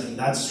group setting.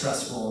 That's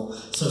stressful.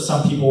 So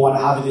some people want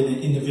to have it in an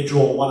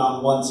individual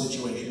one-on-one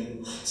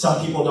situation.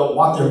 Some people don't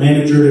want their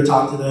manager to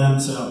talk to them,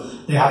 so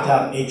they have to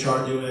have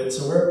HR do it.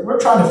 So we're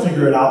trying to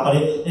figure it out, but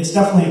it's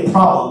definitely a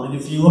problem. And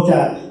if you look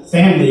at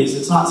families,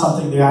 it's not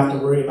something they have to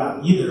worry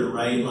about either,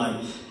 right?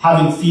 Like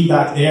having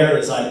feedback there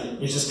is like,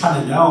 it's just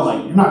kind of know,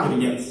 like, you're not going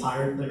to get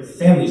fired. Like, your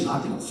family's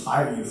not going to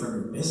fire you from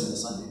your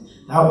business. I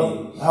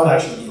mean, that would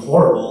actually be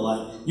horrible.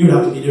 Like, you would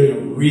have to be doing a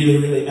really,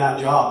 really bad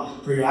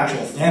job for your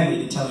actual family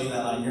to tell you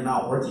that like, you're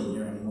not working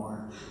here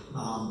anymore.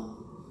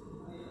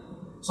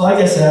 So like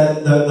I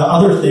said, the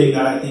other thing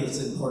that I think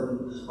is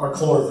important are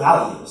core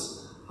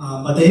values.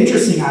 But the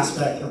interesting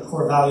aspect of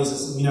core values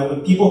is,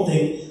 when people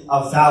think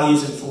of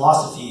values and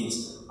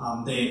philosophies,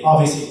 they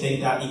obviously think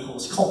that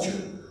equals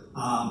culture.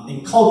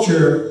 And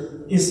culture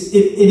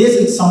it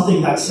isn't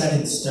something that's set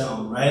in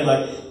stone, right?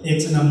 Like,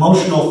 it's an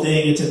emotional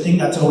thing, it's a thing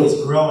that's always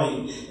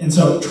growing. And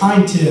so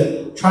trying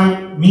to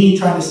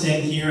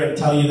stand here and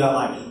tell you that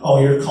like,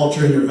 oh, your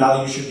culture and your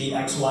values should be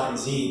X, Y, and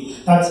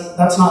Z,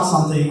 that's not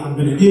something I'm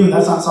going to do, and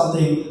that's not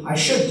something I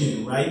should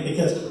do, right?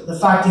 Because the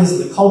fact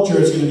is the culture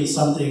is going to be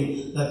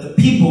something that the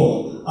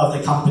people of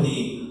the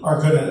company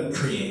are going to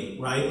create,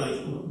 right?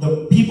 Like,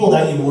 the people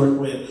that you work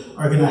with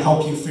are going to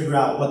help you figure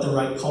out what the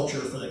right culture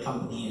for the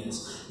company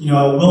is. It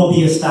will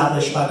be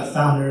established by the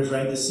founders,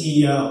 right? The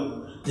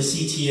CEO, the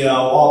CTO,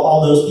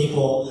 all those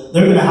people,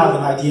 they're going to have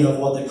an idea of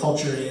what the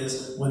culture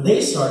is when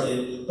they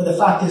started, but the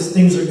fact is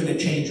things are going to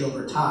change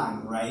over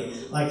time, right?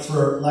 Like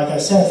I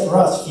said, for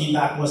us,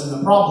 feedback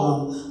wasn't a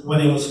problem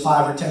when it was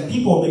 5 or 10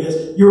 people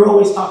because you were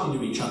always talking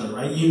to each other,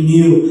 right? You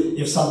knew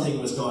if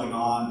something was going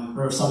on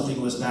or if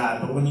something was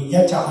bad, but when you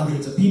get to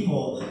hundreds of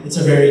people, it's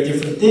a very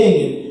different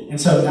thing,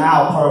 and so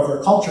now part of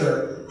our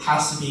culture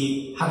has to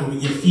be, how do we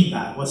give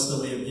feedback? What's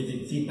the way of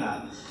giving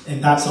feedback?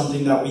 And that's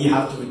something that we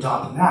have to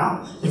adopt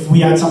now. If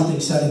we had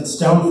something set in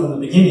stone from the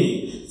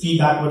beginning,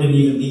 feedback wouldn't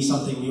even be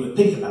something we would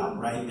think about,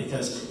 right?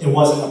 Because it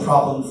wasn't a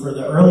problem for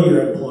the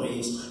earlier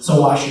employees,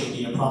 so why should it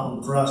be a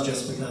problem for us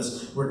just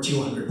because we're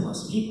 200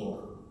 plus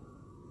people?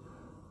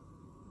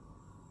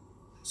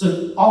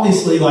 So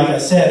obviously, like I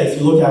said, if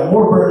you look at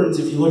Warburton's,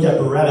 if you look at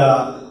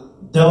Beretta,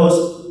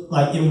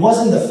 it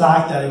wasn't the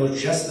fact that it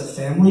was just the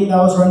family that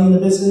was running the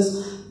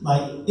business.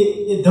 Like,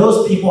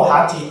 those people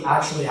had to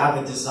actually have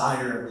a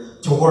desire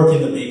to work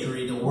in the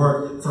bakery, to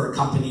work for a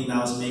company that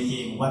was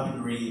making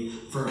weaponry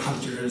for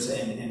hunters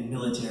and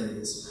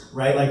militaries,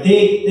 right? Like,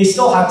 they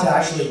still had to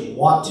actually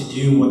want to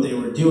do what they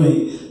were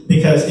doing,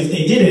 because if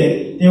they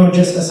didn't, they would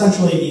just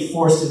essentially be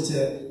forced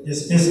into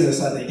this business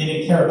that they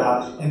didn't care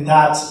about, and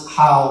that's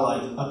how,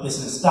 like, a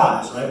business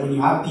dies, right? When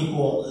you have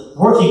people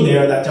working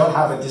there that don't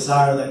have a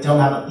desire, that don't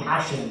have a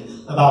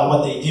passion about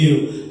what they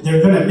do,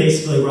 they're going to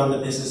basically run the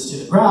business to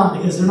the ground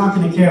because they're not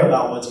going to care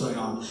about what's going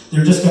on.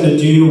 They're just going to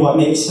do what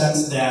makes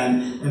sense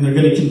then, and they're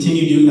going to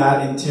continue doing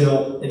that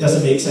until it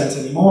doesn't make sense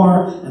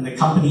anymore, and the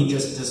company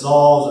just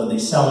dissolves, or they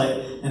sell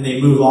it, and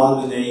they move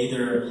on, and they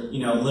either,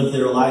 live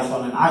their life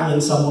on an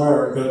island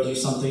somewhere or go do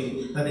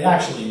something that they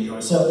actually enjoy.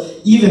 So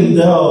even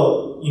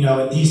though,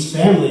 in these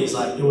families,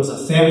 like, it was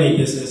a family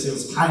business, it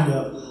was kind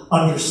of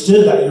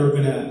understood that you were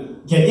going to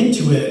get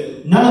into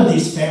it, none of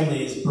these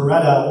families,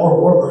 Beretta or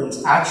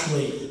Warburton's,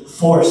 actually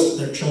forced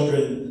their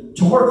children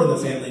to work in the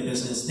family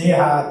business.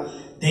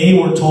 They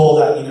were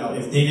told that,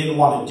 if they didn't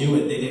want to do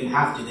it, they didn't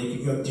have to. They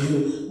could go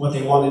do what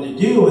they wanted to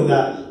do, and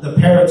that the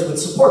parents would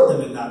support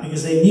them in that,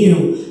 because they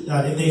knew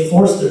that if they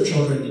forced their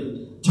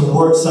children to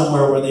work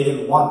somewhere where they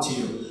didn't want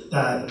to,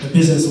 that the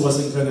business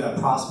wasn't going to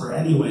prosper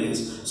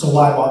anyways. So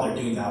why bother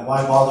doing that?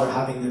 Why bother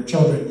having their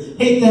children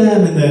hate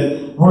them and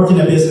then work in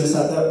a business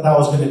that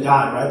was going to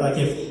die, right? Like,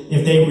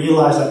 if they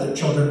realized that their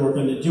children were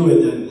going to do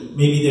it, then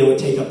maybe they would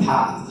take a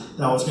path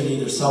that was going to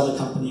either sell the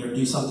company or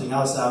do something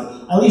else that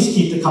would at least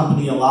keep the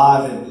company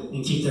alive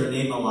and keep their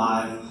name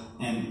alive,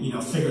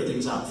 and figure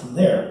things out from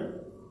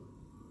there.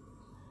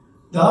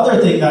 The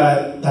other thing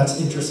that's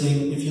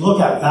interesting, if you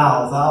look at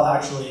Valve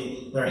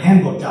actually, their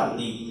handbook got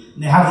leaked,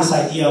 and they have this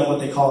idea of what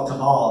they call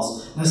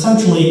cabals, and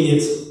essentially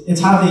it's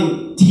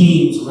having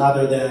teams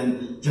rather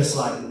than just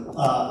like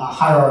a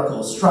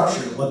hierarchical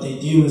structure. What they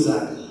do is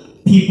that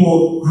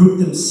people group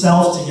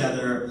themselves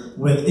together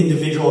with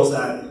individuals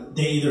that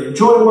they either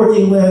enjoy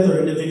working with or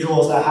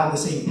individuals that have the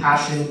same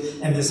passion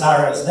and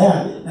desire as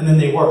them, and then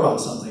they work on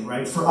something,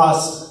 right? For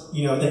us,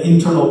 the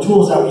internal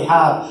tools that we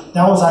have,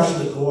 that was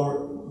actually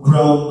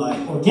grown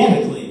like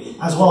organically,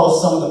 as well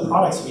as some of the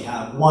products we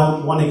have.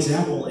 One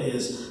example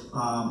is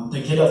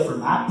the GitHub for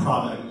Mac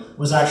product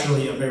was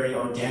actually a very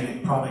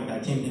organic product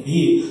that came to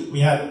be.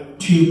 We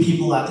had 2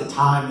 people at the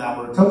time that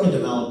were Coca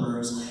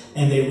developers,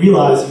 and they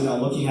realized,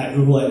 looking at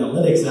Google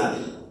Analytics, that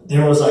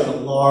there was like a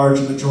large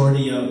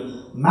majority of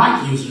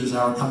Mac users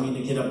that were coming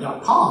to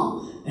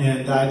GitHub.com.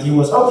 And the idea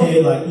was,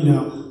 okay, like,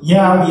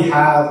 yeah, we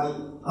have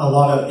a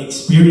lot of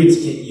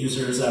experienced Git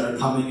users that are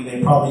coming and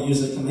they probably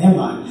use the command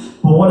line.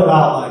 But what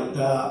about like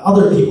the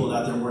other people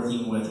that they're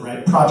working with,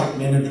 right? Project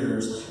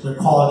managers, their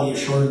quality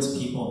assurance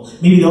people.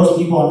 Maybe those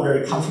people aren't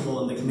very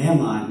comfortable in the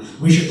command line.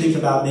 We should think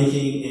about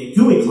making a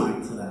GUI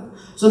client for them.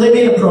 So they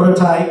made a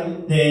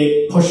prototype,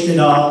 they pushed it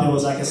up, it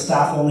was like a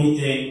staff-only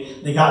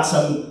thing. They got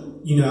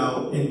some,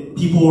 and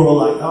people were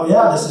like, oh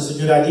yeah, this is a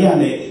good idea.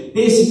 And they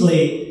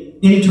basically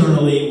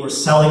internally were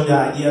selling the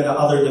idea to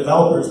other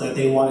developers that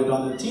they wanted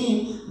on their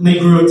team, and they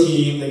grew a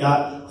team. They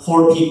got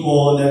 4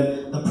 people, and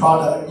then the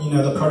product,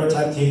 the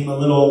prototype came a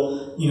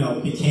little,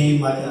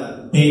 became like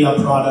a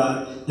beta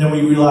product. Then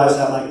we realized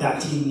that like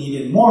that team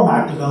needed more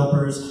Mac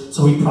developers,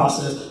 so we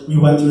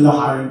went through the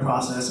hiring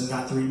process and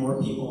got 3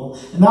 more people,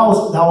 and that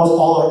was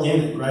all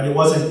organic, right? It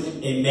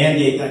wasn't a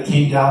mandate that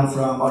came down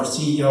from our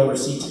CEO or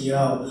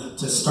CTO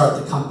to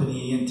start the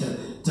company and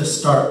to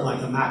start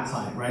like a Mac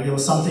client, right? It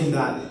was something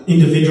that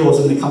individuals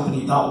in the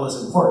company thought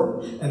was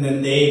important, and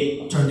then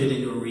they turned it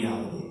into a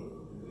reality.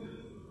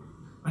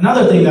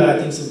 Another thing that I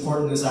think is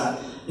important is that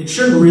it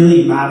shouldn't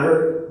really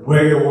matter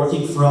where you're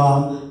working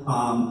from,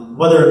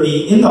 whether it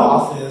be in the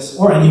office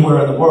or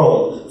anywhere in the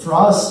world. For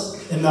us,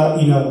 we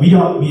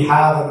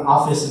have an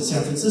office in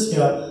San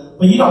Francisco,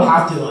 but you don't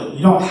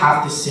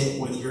have to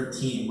sit with your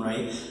team,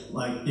 right?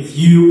 Like if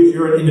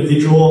you're an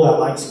individual that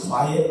likes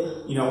quiet,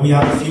 we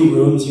have a few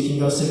rooms, you can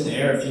go sit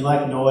there. If you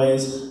like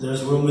noise,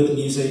 there's room with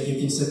music, you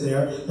can sit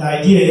there. The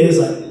idea is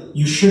like,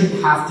 you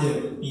shouldn't have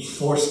to be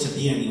forced to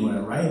be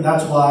anywhere, right? And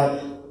that's why,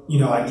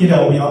 at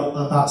GitHub,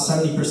 about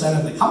 70%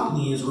 of the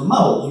company is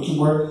remote. You can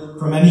work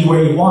from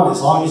anywhere you want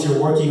as long as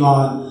you're working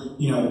on,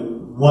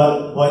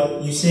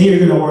 what you say you're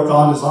going to work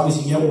on, as long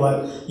as you get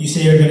what you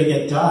say you're going to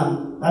get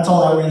done. That's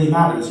all that really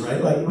matters,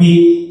 right? Like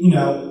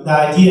the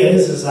idea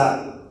is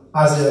that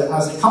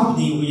as a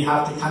company, we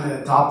have to kind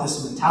of adopt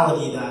this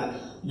mentality that,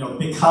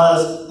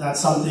 because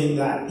that's something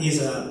that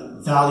is a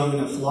value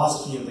and a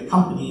philosophy of the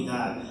company,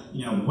 that,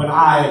 when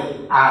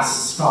I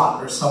ask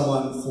Scott or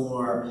someone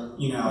for,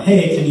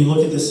 hey, can you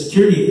look at this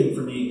security thing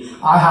for me?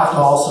 I have to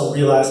also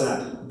realize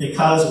that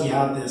because we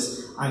have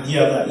this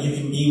idea that you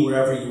can be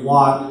wherever you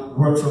want,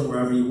 work from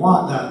wherever you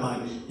want, that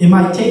like it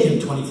might take him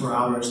 24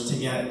 hours to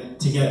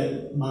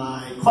get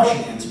my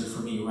question answered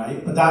for me,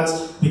 right? But that's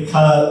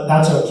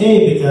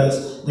okay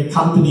because the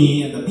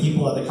company and the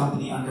people at the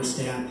company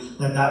understand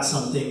that that's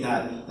something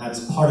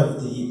that's part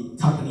of the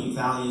company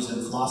values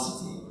and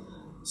philosophy.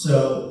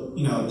 So,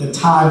 the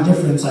time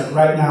difference, like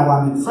right now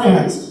I'm in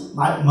France,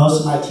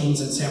 most of my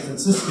team's in San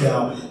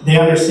Francisco, they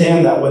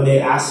understand that when they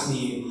ask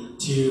me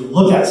to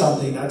look at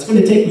something, that's going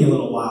to take me a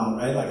little while,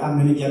 right? Like I'm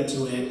going to get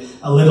to it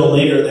a little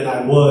later than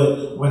I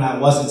would when I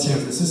was in San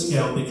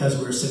Francisco because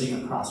we were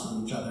sitting across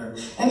from each other.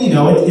 And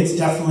it's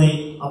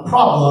definitely a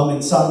problem,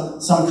 and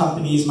some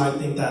companies might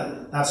think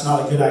that that's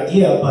not a good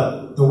idea,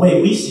 but the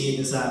way we see it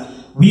is that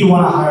we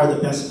want to hire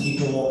the best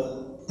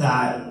people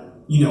that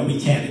we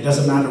can. It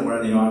doesn't matter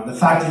where they are. The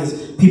fact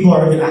is, people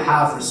are going to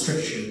have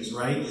restrictions,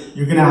 right?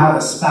 You're going to have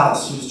a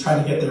spouse who's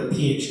trying to get their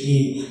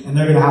PhD, and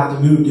they're going to have to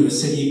move to a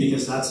city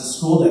because that's a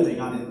school that they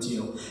got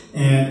into.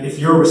 And if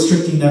you're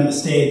restricting them to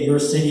stay in your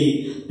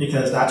city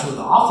because that's where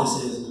the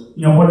office is,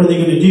 what are they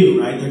going to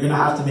do, right? They're going to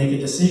have to make a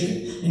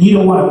decision. And you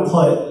don't want to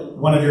put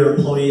one of your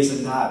employees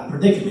in that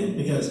predicament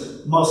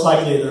because most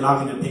likely they're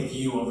not going to pick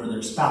you over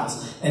their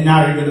spouse. And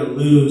now you're going to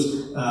lose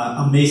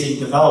amazing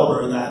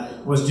developer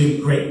that was doing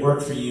great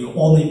work for you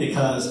only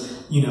because,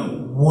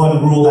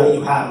 one rule that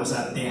you had was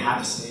that they had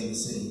to stay in the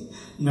city.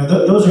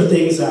 Those are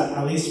things that,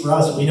 at least for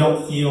us, we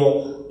don't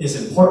feel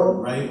is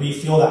important, right? We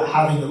feel that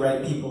having the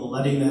right people,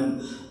 letting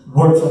them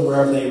work from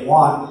wherever they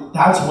want,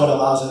 that's what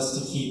allows us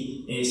to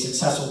keep a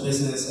successful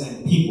business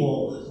and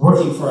people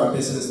working for our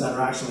business that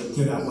are actually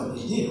good at what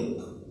they do.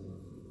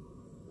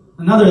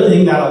 Another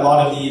thing that a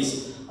lot of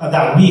these,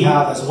 that we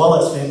have as well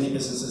as family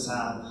businesses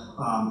have,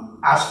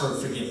 ask for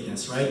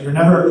forgiveness, right? You're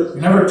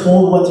never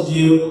told what to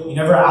do. You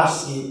never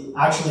actually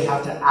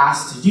have to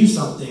ask to do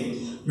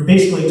something. You're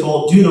basically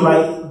told, do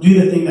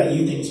the thing that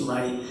you think is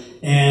right.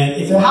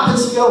 And if it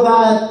happens to go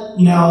bad,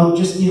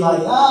 just be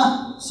like,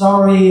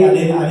 sorry, I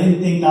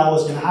didn't think that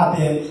was going to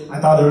happen. I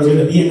thought there was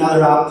going to be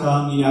another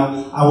outcome.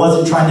 I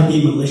wasn't trying to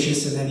be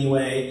malicious in any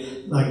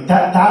way. Like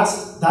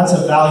that's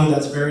a value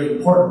that's very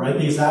important, right?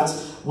 Because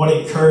that's what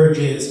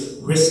encourages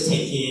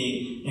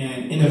risk-taking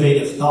and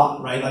innovative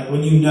thought, right? Like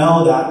when you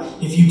know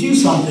that if you do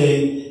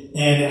something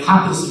and it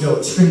happens to go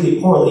extremely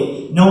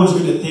poorly, no one's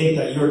going to think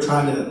that you're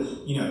trying to,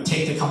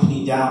 take the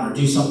company down or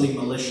do something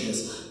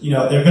malicious.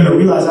 They're going to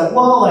realize that,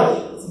 well,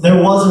 like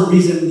there was a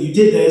reason you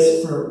did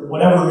this for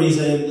whatever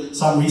reason,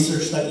 some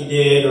research that you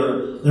did,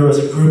 or there was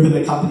a group in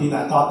the company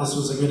that thought this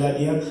was a good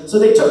idea. So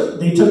they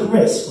took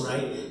risk,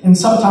 right? And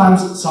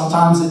sometimes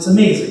it's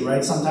amazing,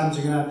 right? Sometimes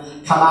you're going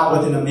to come out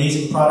with an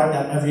amazing product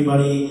that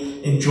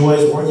everybody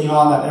enjoys working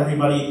on, that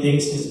everybody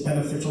thinks is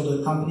beneficial to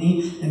the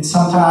company. And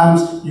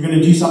sometimes you're going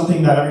to do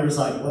something that everybody's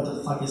like, what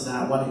the fuck is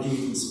that? Why did you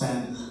even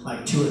spend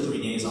like 2 or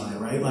 3 days on it,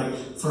 right? Like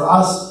for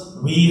us,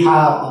 we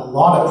have a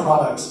lot of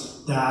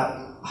products that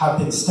have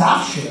been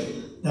staff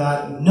shipped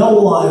that no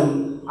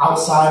one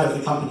outside of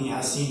the company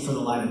has seen for the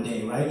light of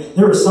day, right?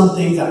 There were some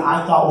things that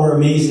I thought were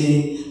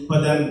amazing, but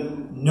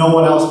then no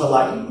one else but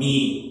like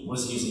me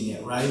was using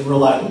it, right? We're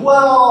like,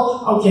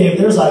 well, okay, if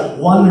there's like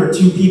 1 or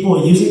 2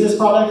 people using this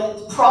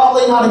product, it's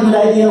probably not a good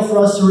idea for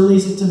us to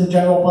release it to the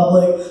general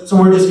public, so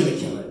we're just going to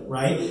kill it,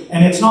 right?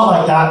 And it's not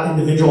like that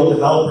individual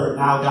developer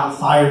now got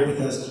fired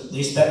because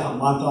they spent a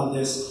month on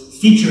this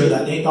feature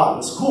that they thought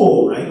was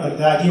cool, right? Like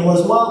the idea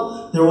was,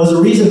 well, there was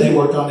a reason they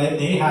worked on it.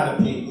 They had a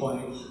pain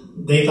point.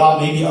 They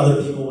thought maybe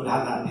other people would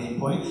have that pain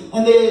point,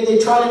 and they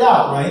tried it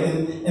out, right?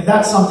 And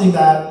that's something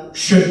that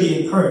should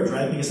be encouraged,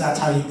 right? Because that's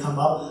how you come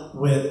up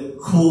with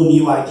cool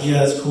new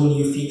ideas, cool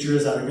new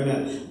features that are going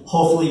to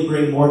hopefully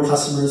bring more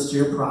customers to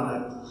your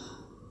product.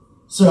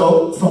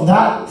 So from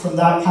that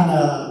kind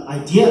of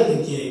idea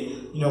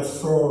thinking, you know,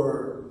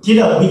 for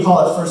GitHub, we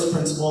call it first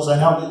principles. I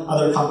know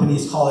other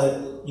companies call it,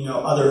 you know,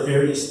 other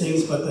various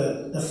things, but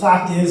the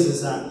fact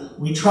is that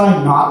we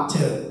try not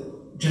to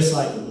just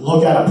like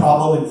look at a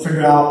problem and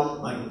figure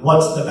out like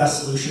what's the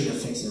best solution to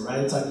fix it, right?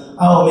 It's like,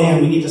 oh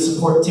man, we need to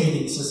support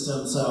ticketing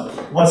system, so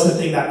what's the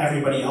thing that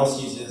everybody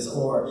else uses?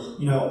 Or,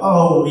 you know,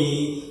 oh,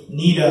 we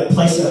need a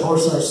place to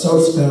host our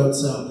source code,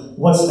 so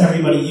what's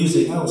everybody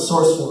using? Oh,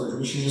 SourceForge,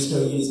 we should just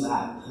go use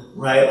that,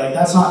 right? Like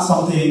that's not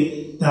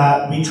something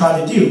that we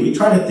try to do. We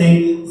try to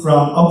think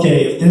from,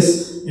 okay,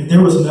 if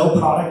there was no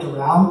product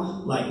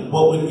around, like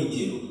what would we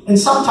do? And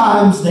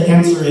sometimes the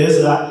answer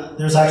is that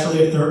there's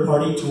actually a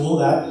third-party tool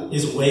that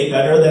is way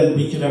better than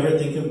we could ever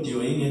think of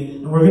doing,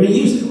 and we're going to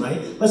use it,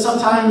 right? But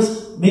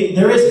sometimes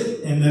there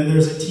isn't, and then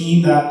there's a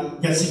team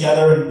that gets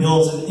together and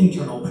builds an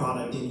internal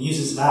product and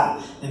uses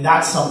that, and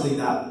that's something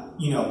that,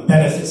 you know,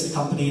 benefits the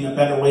company in a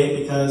better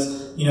way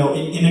because, you know,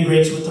 it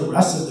integrates with the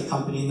rest of the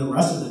company and the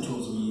rest of the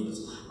tools we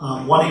use.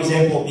 One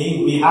example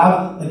being we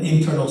have an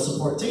internal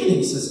support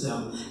ticketing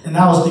system, and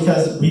that was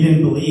because we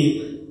didn't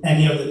believe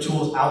any of the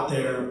tools out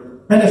there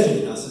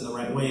benefited us in the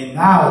right way. And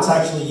now it's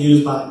actually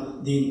used by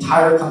the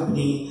entire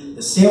company.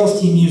 The sales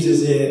team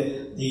uses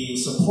it. The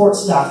support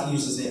staff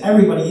uses it.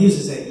 Everybody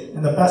uses it.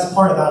 And the best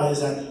part about it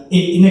is that it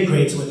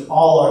integrates with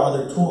all our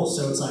other tools.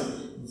 So it's like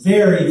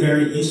very,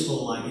 very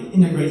useful. Like it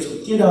integrates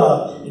with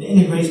GitHub. It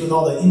integrates with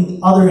all the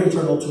other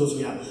internal tools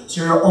we have.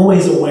 So you're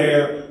always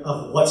aware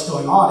of what's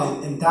going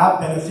on. And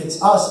that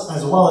benefits us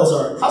as well as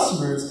our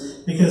customers,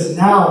 because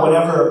now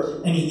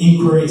whenever any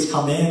inquiries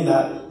come in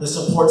that the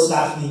support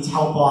staff needs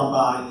help on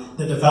by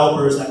the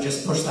developers that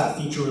just push that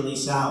feature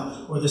release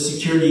out, or the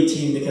security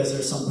team because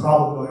there's some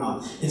problem going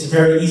on, it's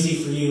very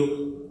easy for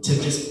you to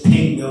just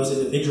ping those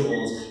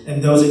individuals,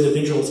 and those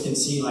individuals can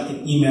see like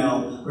an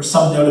email or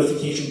some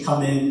notification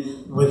come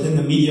in within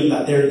the medium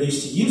that they're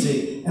used to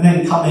using, and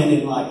then come in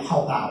and like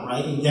help out,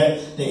 right? And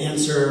get the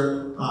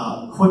answer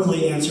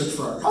quickly answered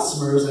for our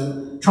customers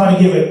and try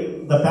to give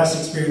it the best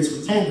experience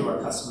we can to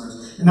our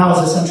customers. And that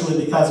was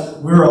essentially because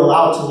we were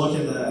allowed to look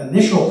at the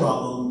initial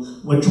problem,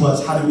 which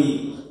was how do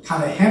we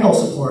kind of handle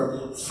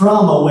support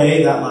from a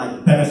way that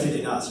like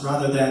benefited us,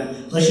 rather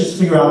than let's just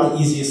figure out the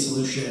easiest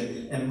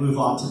solution and move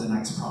on to the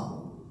next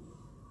problem.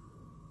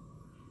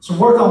 So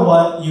work on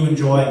what you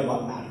enjoy and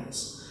what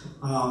matters.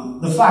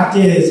 The fact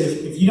is,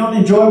 if you don't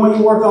enjoy what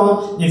you work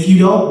on, and if you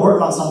don't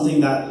work on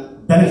something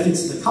that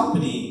benefits the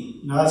company,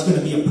 you know, that's going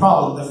to be a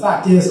problem. The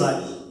fact is,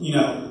 like, you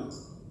know,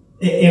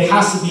 it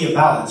has to be a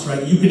balance,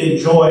 right? You could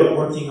enjoy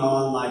working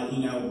on, like, you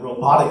know,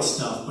 robotic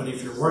stuff, but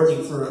if you're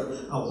working for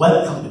a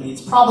web company,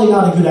 it's probably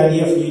not a good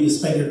idea for you to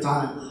spend your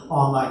time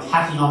on, like,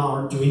 hacking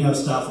on Arduino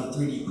stuff and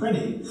 3D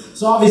printing.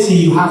 So obviously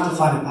you have to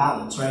find a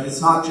balance, right?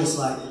 It's not just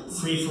like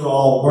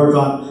free-for-all, work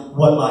on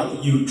what,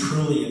 like, you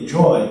truly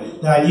enjoy.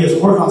 The idea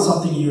is work on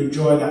something you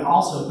enjoy that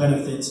also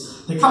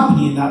benefits the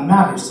company and that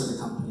matters to the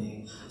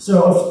company.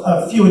 So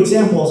a few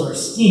examples are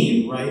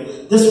Steam,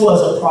 right? This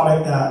was a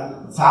product that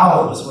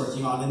Valve was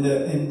working on,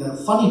 and the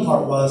funny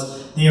part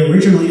was they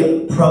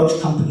originally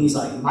approached companies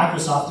like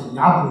Microsoft and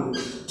Yahoo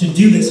to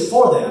do this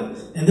for them,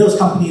 and those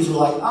companies were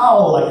like,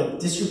 oh, like a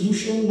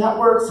distribution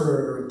network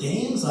for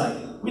games? Like,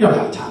 we don't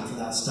have time for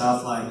that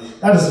stuff, like,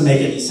 that doesn't make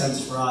any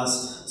sense for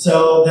us.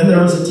 So then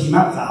there was a team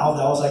at Valve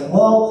that was like,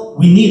 well,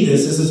 we need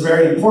this is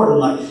very important,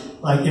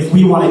 like if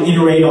we want to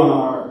iterate on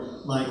our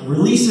like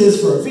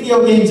releases for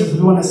video games, if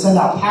we want to send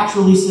out patch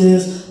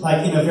releases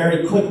like in a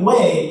very quick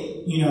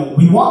way, you know,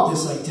 we want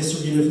this like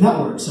distributive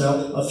network.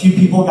 So a few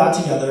people got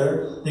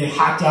together, they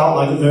hacked out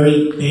like a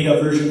very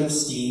beta version of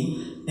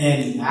Steam,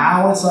 and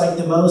now it's like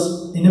the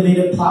most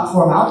innovative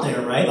platform out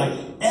there, right? Like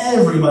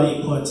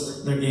everybody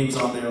puts their games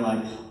on there,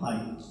 like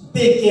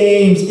big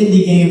games,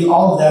 indie games,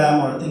 all of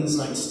them are things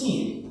like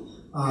Steam.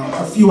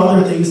 A few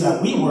other things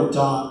that we worked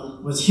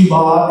on was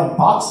Hubot and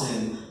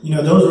Boxin. You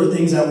know, those were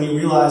things that we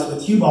realized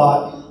with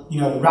Hubot, you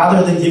know,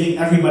 rather than giving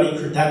everybody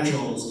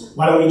credentials,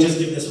 why don't we just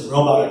give this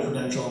robot a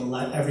credential and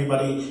let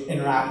everybody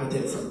interact with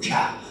it from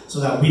chat, so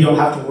that we don't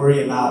have to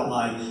worry about,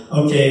 like,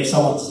 okay, if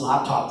someone's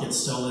laptop gets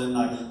stolen,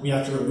 like, we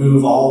have to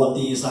remove all of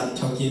these like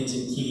tokens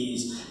and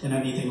keys and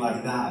anything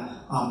like that.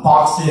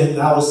 Boxin,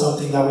 that was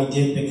something that we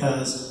did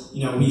because,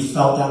 you know, we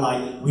felt that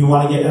like we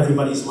want to get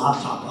everybody's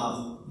laptop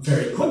up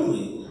very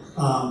quickly.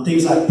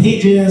 Things like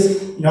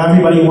Pages, you know,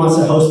 everybody wants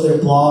to host their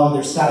blog,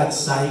 their static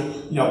site.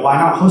 You know, why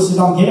not host it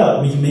on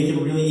GitHub? We can make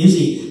it really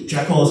easy.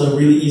 Jekyll is a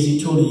really easy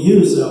tool to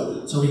use,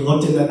 so we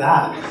looked into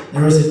that.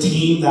 There was a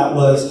team that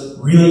was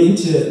really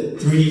into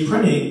 3D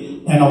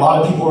printing, and a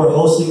lot of people were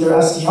hosting their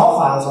STL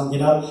files on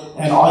GitHub,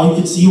 and all you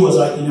could see was,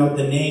 like, you know,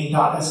 the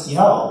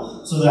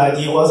name.stl. So the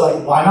idea was,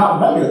 like, why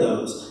not render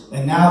those?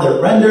 and now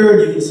they're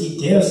rendered. You can see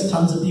diffs,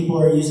 tons of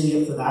people are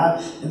using it for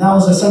that. And that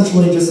was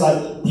essentially just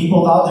like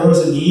people thought there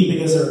was a need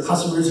because there were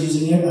customers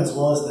using it as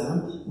well as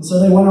them. And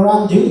so they went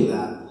around doing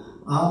that.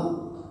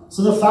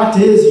 So the fact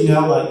is, you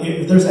know, like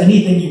if there's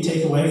anything you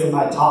take away from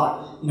my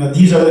talk, you know,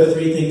 these are the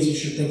 3 things you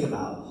should think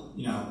about.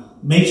 You know,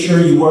 make sure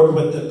you work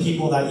with the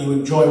people that you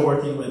enjoy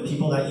working with,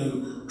 people that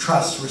you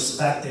trust,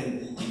 respect,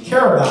 and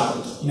care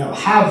about. You know,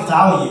 have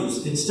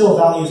values, instill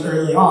values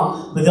early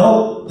on, but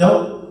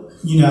don't,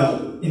 you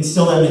know,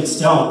 instill them in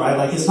stone, right?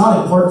 Like, it's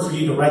not important for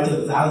you to write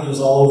the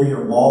values all over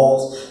your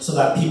walls so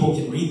that people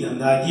can read them.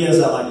 The idea is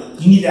that, like,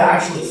 you need to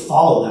actually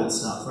follow that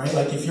stuff, right?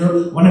 Like, if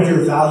one of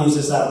your values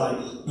is that, like,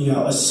 you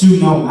know, assume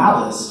no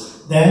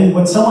malice, then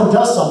when someone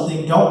does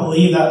something, don't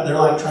believe that they're,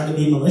 like, trying to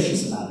be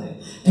malicious about it.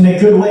 And a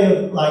good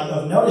way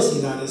of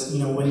noticing that is,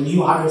 you know, when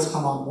new hires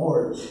come on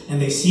board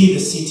and they see the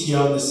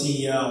CTO and the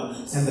CEO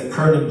and the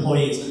current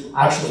employees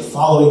actually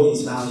following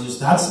these values,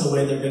 that's the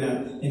way they're going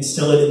to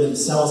instill it in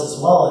themselves as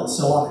well, and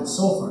so on and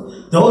so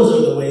forth. Those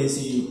are the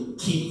ways you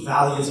keep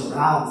values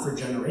around for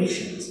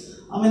generations.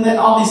 And then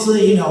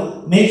obviously, you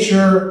know, make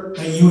sure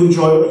that you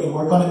enjoy what you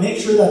work on, and make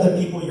sure that the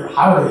people you're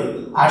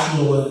hiring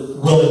actually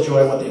will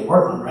enjoy what they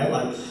work on, right?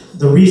 Like,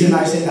 the reason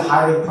I say the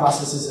hiring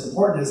process is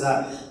important is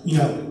that, you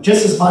know,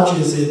 just as much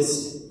as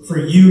it's for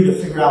you to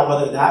figure out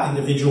whether that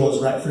individual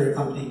is right for your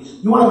company,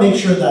 you want to make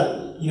sure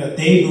that, you know,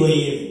 they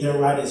believe they're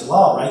right as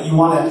well, right? You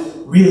want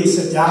to really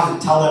sit down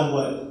and tell them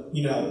what,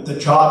 you know, the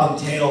job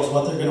entails,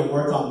 what they're going to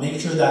work on. Make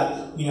sure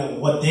that, you know,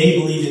 what they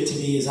believe it to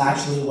be is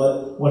actually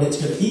what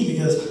it's going to be,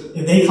 because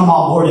if they come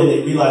on board and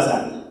they realize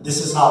that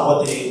this is not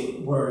what they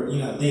were, you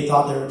know, they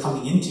thought they were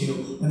coming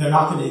into, and they're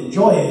not going to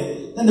enjoy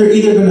it, then they're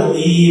either going to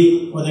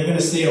leave or they're going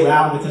to stay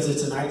around because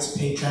it's a nice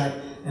paycheck,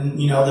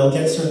 and, you know, they'll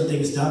get certain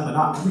things done, but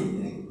not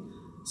everything.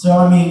 So,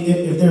 I mean,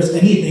 if there's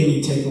anything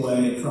you take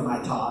away from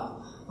my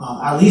talk,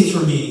 at least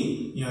for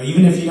me, you know,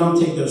 even if you don't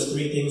take those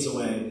 3 things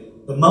away,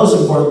 the most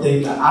important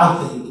thing that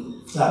I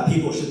think that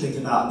people should think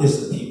about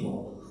is the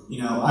people.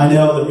 You know, I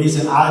know the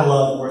reason I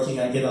love working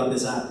at GitHub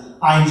is that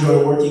I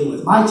enjoy working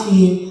with my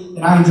team,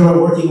 and I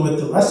enjoy working with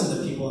the rest of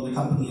the people in the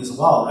company as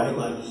well, right?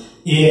 Like,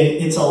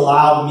 it's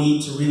allowed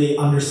me to really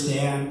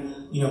understand,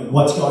 you know,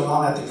 what's going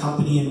on at the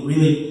company and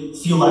really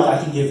feel like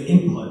I can give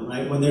input,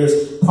 right? When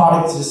there's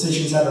product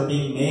decisions that are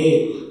being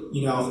made,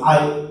 you know,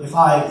 if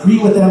I agree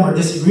with them or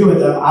disagree with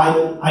them,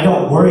 I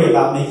don't worry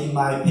about making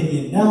my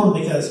opinion known,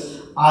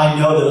 because I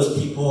know those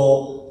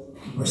people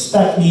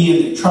respect me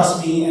and they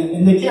trust me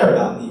and they care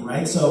about me,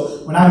 right?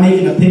 So when I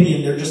make an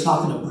opinion, they're just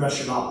not going to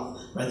brush it off,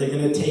 right? They're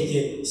going to take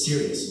it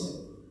seriously.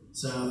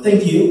 So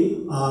thank you.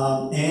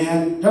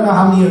 And don't know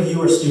how many of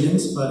you are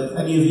students, but if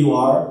any of you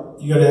are,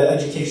 if you go to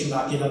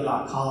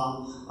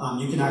education.github.com,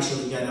 you can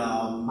actually get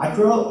a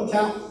micro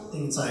account. I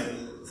think it's like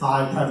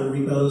 5 private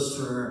repos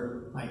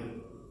for like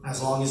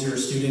as long as you're a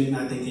student, and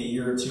I think a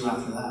year or 2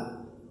 after that.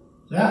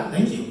 So yeah,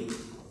 thank you.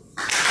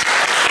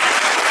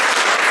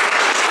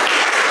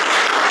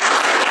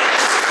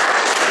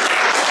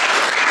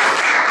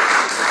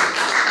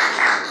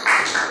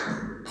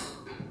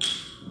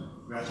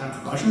 We got time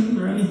for questions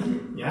or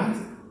anything? Yeah?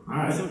 All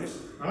right. Okay.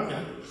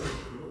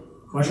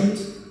 Questions?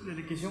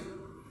 Des questions?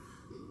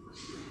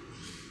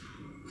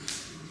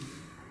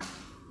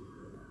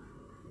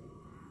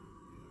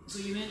 So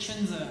you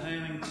mentioned the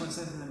hiring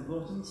process is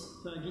important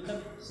for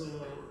GitHub. So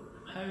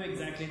how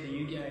exactly do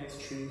you guys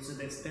choose the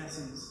best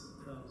persons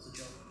for the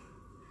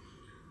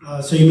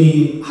job? So you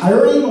mean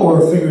hiring or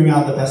figuring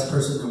out the best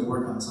person to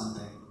work on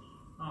something?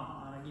 Oh,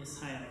 I guess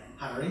hiring.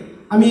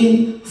 Hiring? I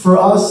mean, for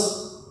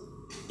us,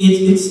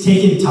 it's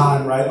taken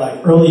time, right?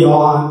 Like early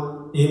on,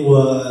 it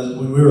was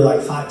when we were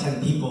like 5,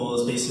 10 people, it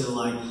was basically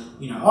like,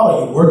 you know,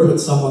 oh, you worked with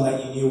someone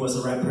that you knew was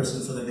the right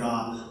person for the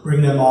job,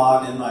 bring them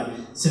on, and like,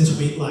 since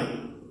we, like,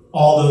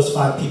 all those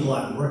 5 people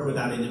that worked with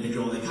that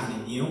individual, they kind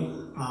of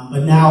knew.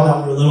 But now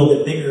that we're a little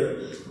bit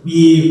bigger,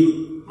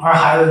 our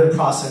hiring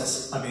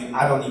process, I mean,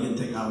 I don't even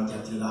think I would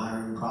get through the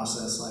hiring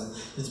process. Like,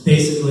 it's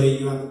basically,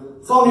 you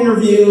have phone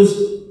interviews,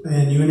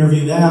 and you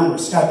interview them, or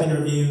Skype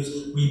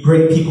interviews. We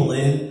bring people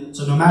in.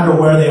 So no matter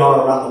where they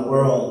are around the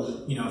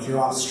world, you know, if you're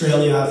in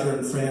Australia, if you're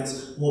in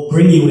France, we'll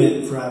bring you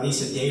in for at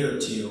least a day or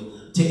 2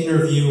 to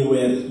interview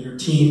with your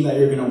team that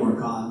you're going to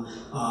work on.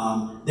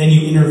 Then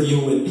you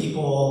interview with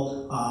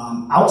people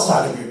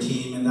outside of your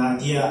team, and the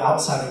idea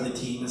outside of the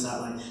team is that,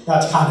 like,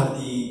 that's kind of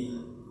the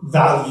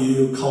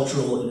value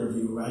cultural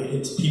interview, right?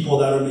 It's people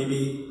that are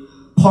maybe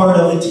part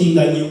of the team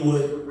that you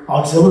would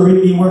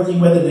auxiliary be working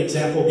with. An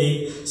example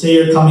being, say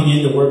you're coming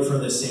in to work for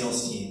the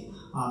sales team.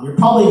 You're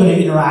probably going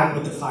to interact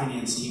with the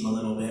finance team a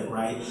little bit,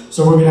 right?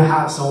 So we're going to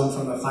have someone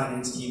from the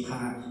finance team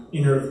kind of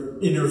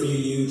interview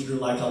you through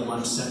like a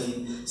lunch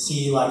setting,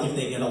 see like if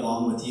they get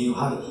along with you,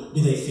 how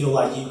do they feel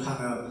like you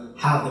kind of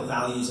have the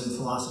values and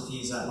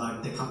philosophies that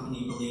like the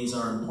company believes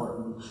are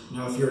important. You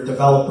know, if you're a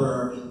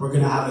developer, we're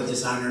going to have a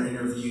designer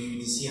interview you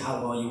to see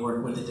how well you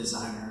work with the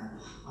designer.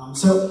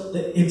 So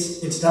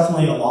it's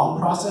definitely a long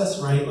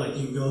process, right? Like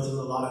you go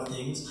through a lot of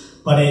things,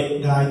 but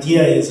the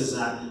idea is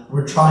that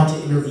we're trying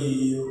to interview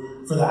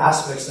you for the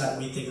aspects that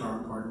we think are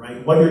important.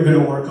 right? What you're going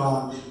to work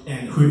on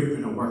and who you're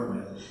going to work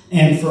with.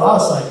 And for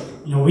us, like,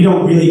 we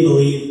don't really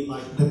believe,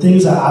 like, the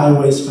things that I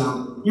always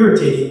found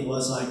irritating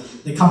was like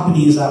the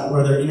companies that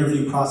where their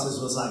interview process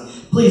was like,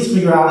 please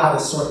figure out how to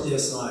sort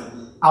this like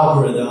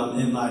algorithm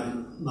and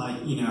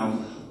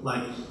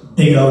like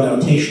big O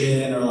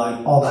notation or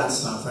like all that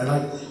stuff, right?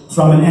 Like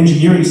from an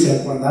engineering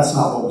standpoint, that's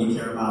not what we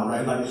care about,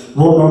 right? Like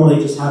we'll normally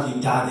just have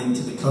you dive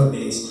into the code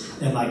base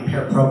and like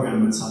pair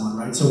program with someone,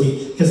 right? So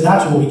because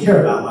that's what we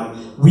care about. Like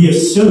we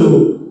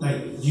assume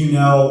that you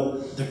know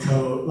the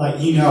code,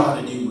 like you know how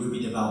to do Ruby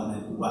development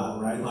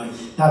well, right? Like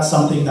that's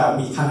something that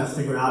we kind of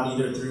figure out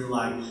either through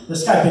like the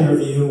Skype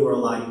interview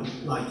or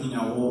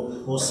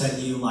we'll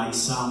send you like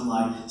some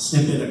like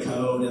snippet of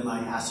code and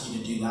like ask you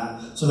to do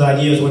that. So the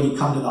idea is when you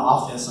come to the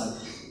office, like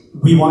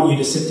we want you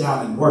to sit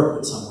down and work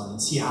with someone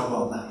and see how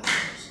well that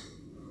goes.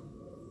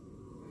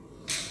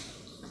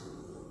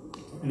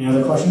 Any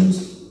other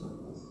questions?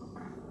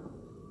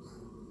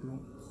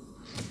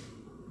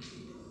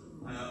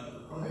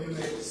 How do you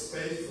make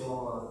space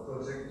for a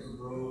project to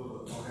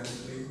grow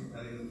organically?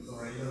 I mean,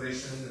 for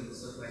innovation and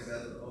stuff like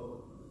that.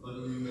 How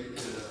do you make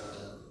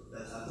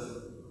that happen?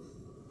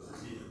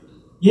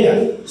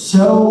 Yeah.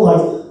 So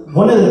like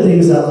one of the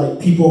things that like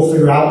people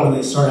figure out when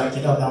they start at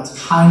GitHub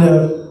that's kind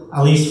of,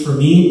 at least for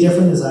me,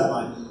 different is that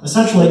like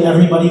essentially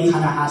everybody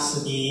kind of has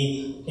to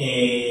be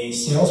a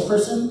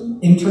salesperson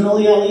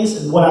internally at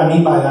least. And what I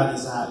mean by that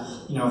is that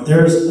if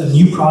there's a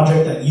new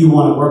project that you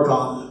want to work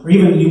on, or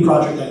even a new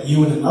project that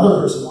you and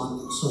another person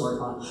wants to work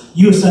on,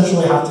 you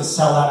essentially have to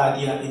sell that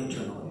idea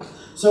internally.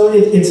 So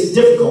it's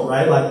difficult,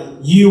 right? Like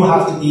you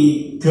have to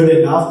be good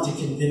enough to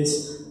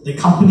convince the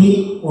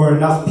company or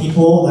enough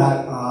people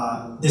that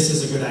this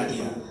is a good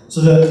idea. So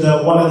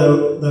the one of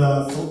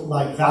the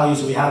like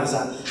values we have is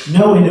that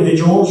no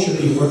individual should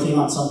be working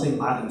on something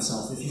by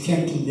themselves. If you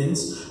can't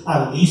convince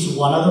at least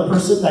one other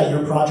person that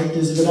your project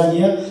is a good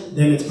idea,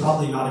 then it's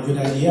probably not a good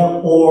idea,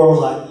 or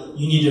like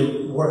you need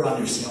to work on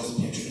your sales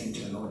pitch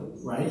internally,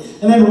 right?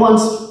 And then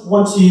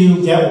once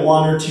you get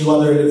one or two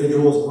other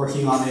individuals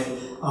working on it,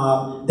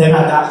 then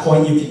at that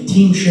point you can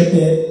team ship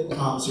it,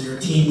 so your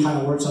team kind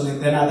of works on it.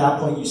 Then at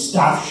that point you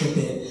staff ship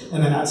it,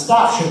 and then at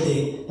staff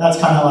shipping, that's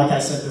kind of like I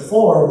said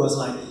before, was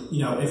like,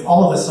 if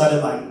all of a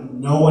sudden like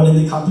no one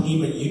in the company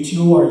but you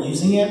two are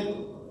using it,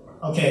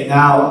 okay,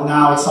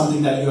 now it's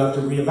something that you have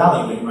to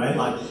reevaluate, right?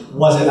 Like,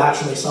 was it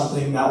actually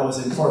something that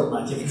was important?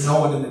 Like, if no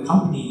one in the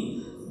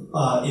company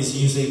is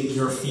using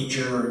your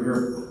feature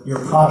or your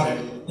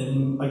project,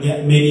 then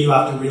again, maybe you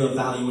have to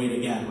reevaluate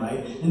again,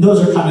 right? And those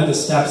are kind of the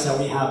steps that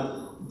we have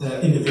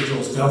the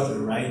individuals go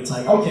through, right? It's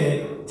like,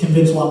 okay,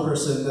 convince one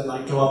person, then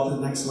like go up to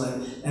the next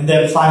layer, and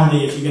then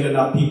finally, if you get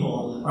enough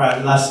people, all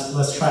right,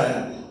 let's try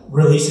to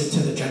release it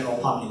to the general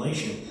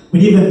population.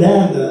 But even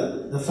then,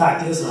 the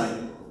fact is like,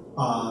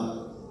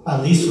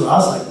 at least for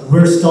us, like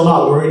we're still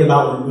not worried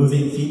about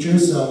removing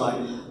features. So like,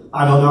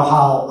 I don't know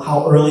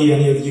how early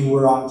any of you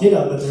were on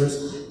GitHub, but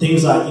there's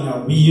things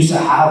like, we used to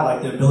have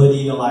like the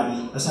ability to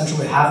like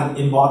essentially have an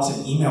inbox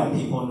and email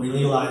people, and we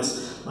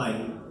realized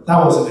like that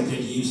wasn't a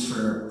good use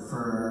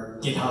for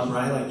GitHub,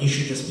 right? Like you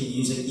should just be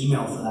using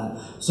email for that.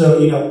 So,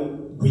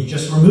 we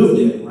just removed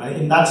it, right?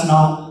 And that's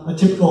not a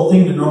typical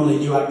thing to normally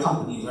do at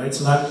companies, right?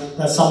 So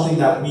that's something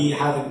that we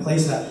have in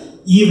place, that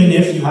even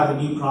if you have a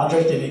new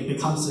project and it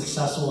becomes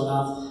successful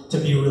enough to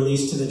be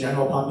released to the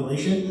general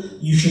population,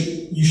 you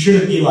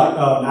shouldn't be like,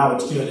 oh, now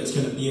it's good, it's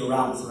going to be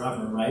around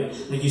forever, right?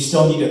 Like you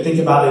still need to think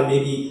about it,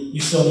 maybe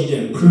you still need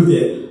to improve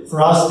it.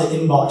 For us, the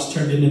inbox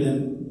turned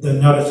into the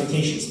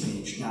notifications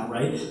page now,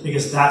 right?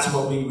 Because that's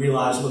what we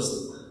realized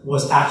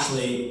was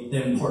actually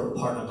the important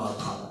part of our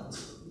product.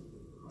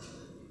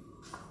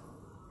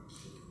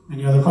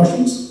 Any other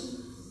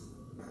questions?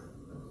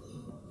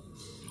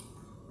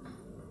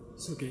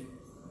 It's okay.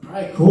 All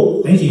right,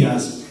 cool. Thank you,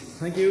 guys.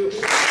 Thank you.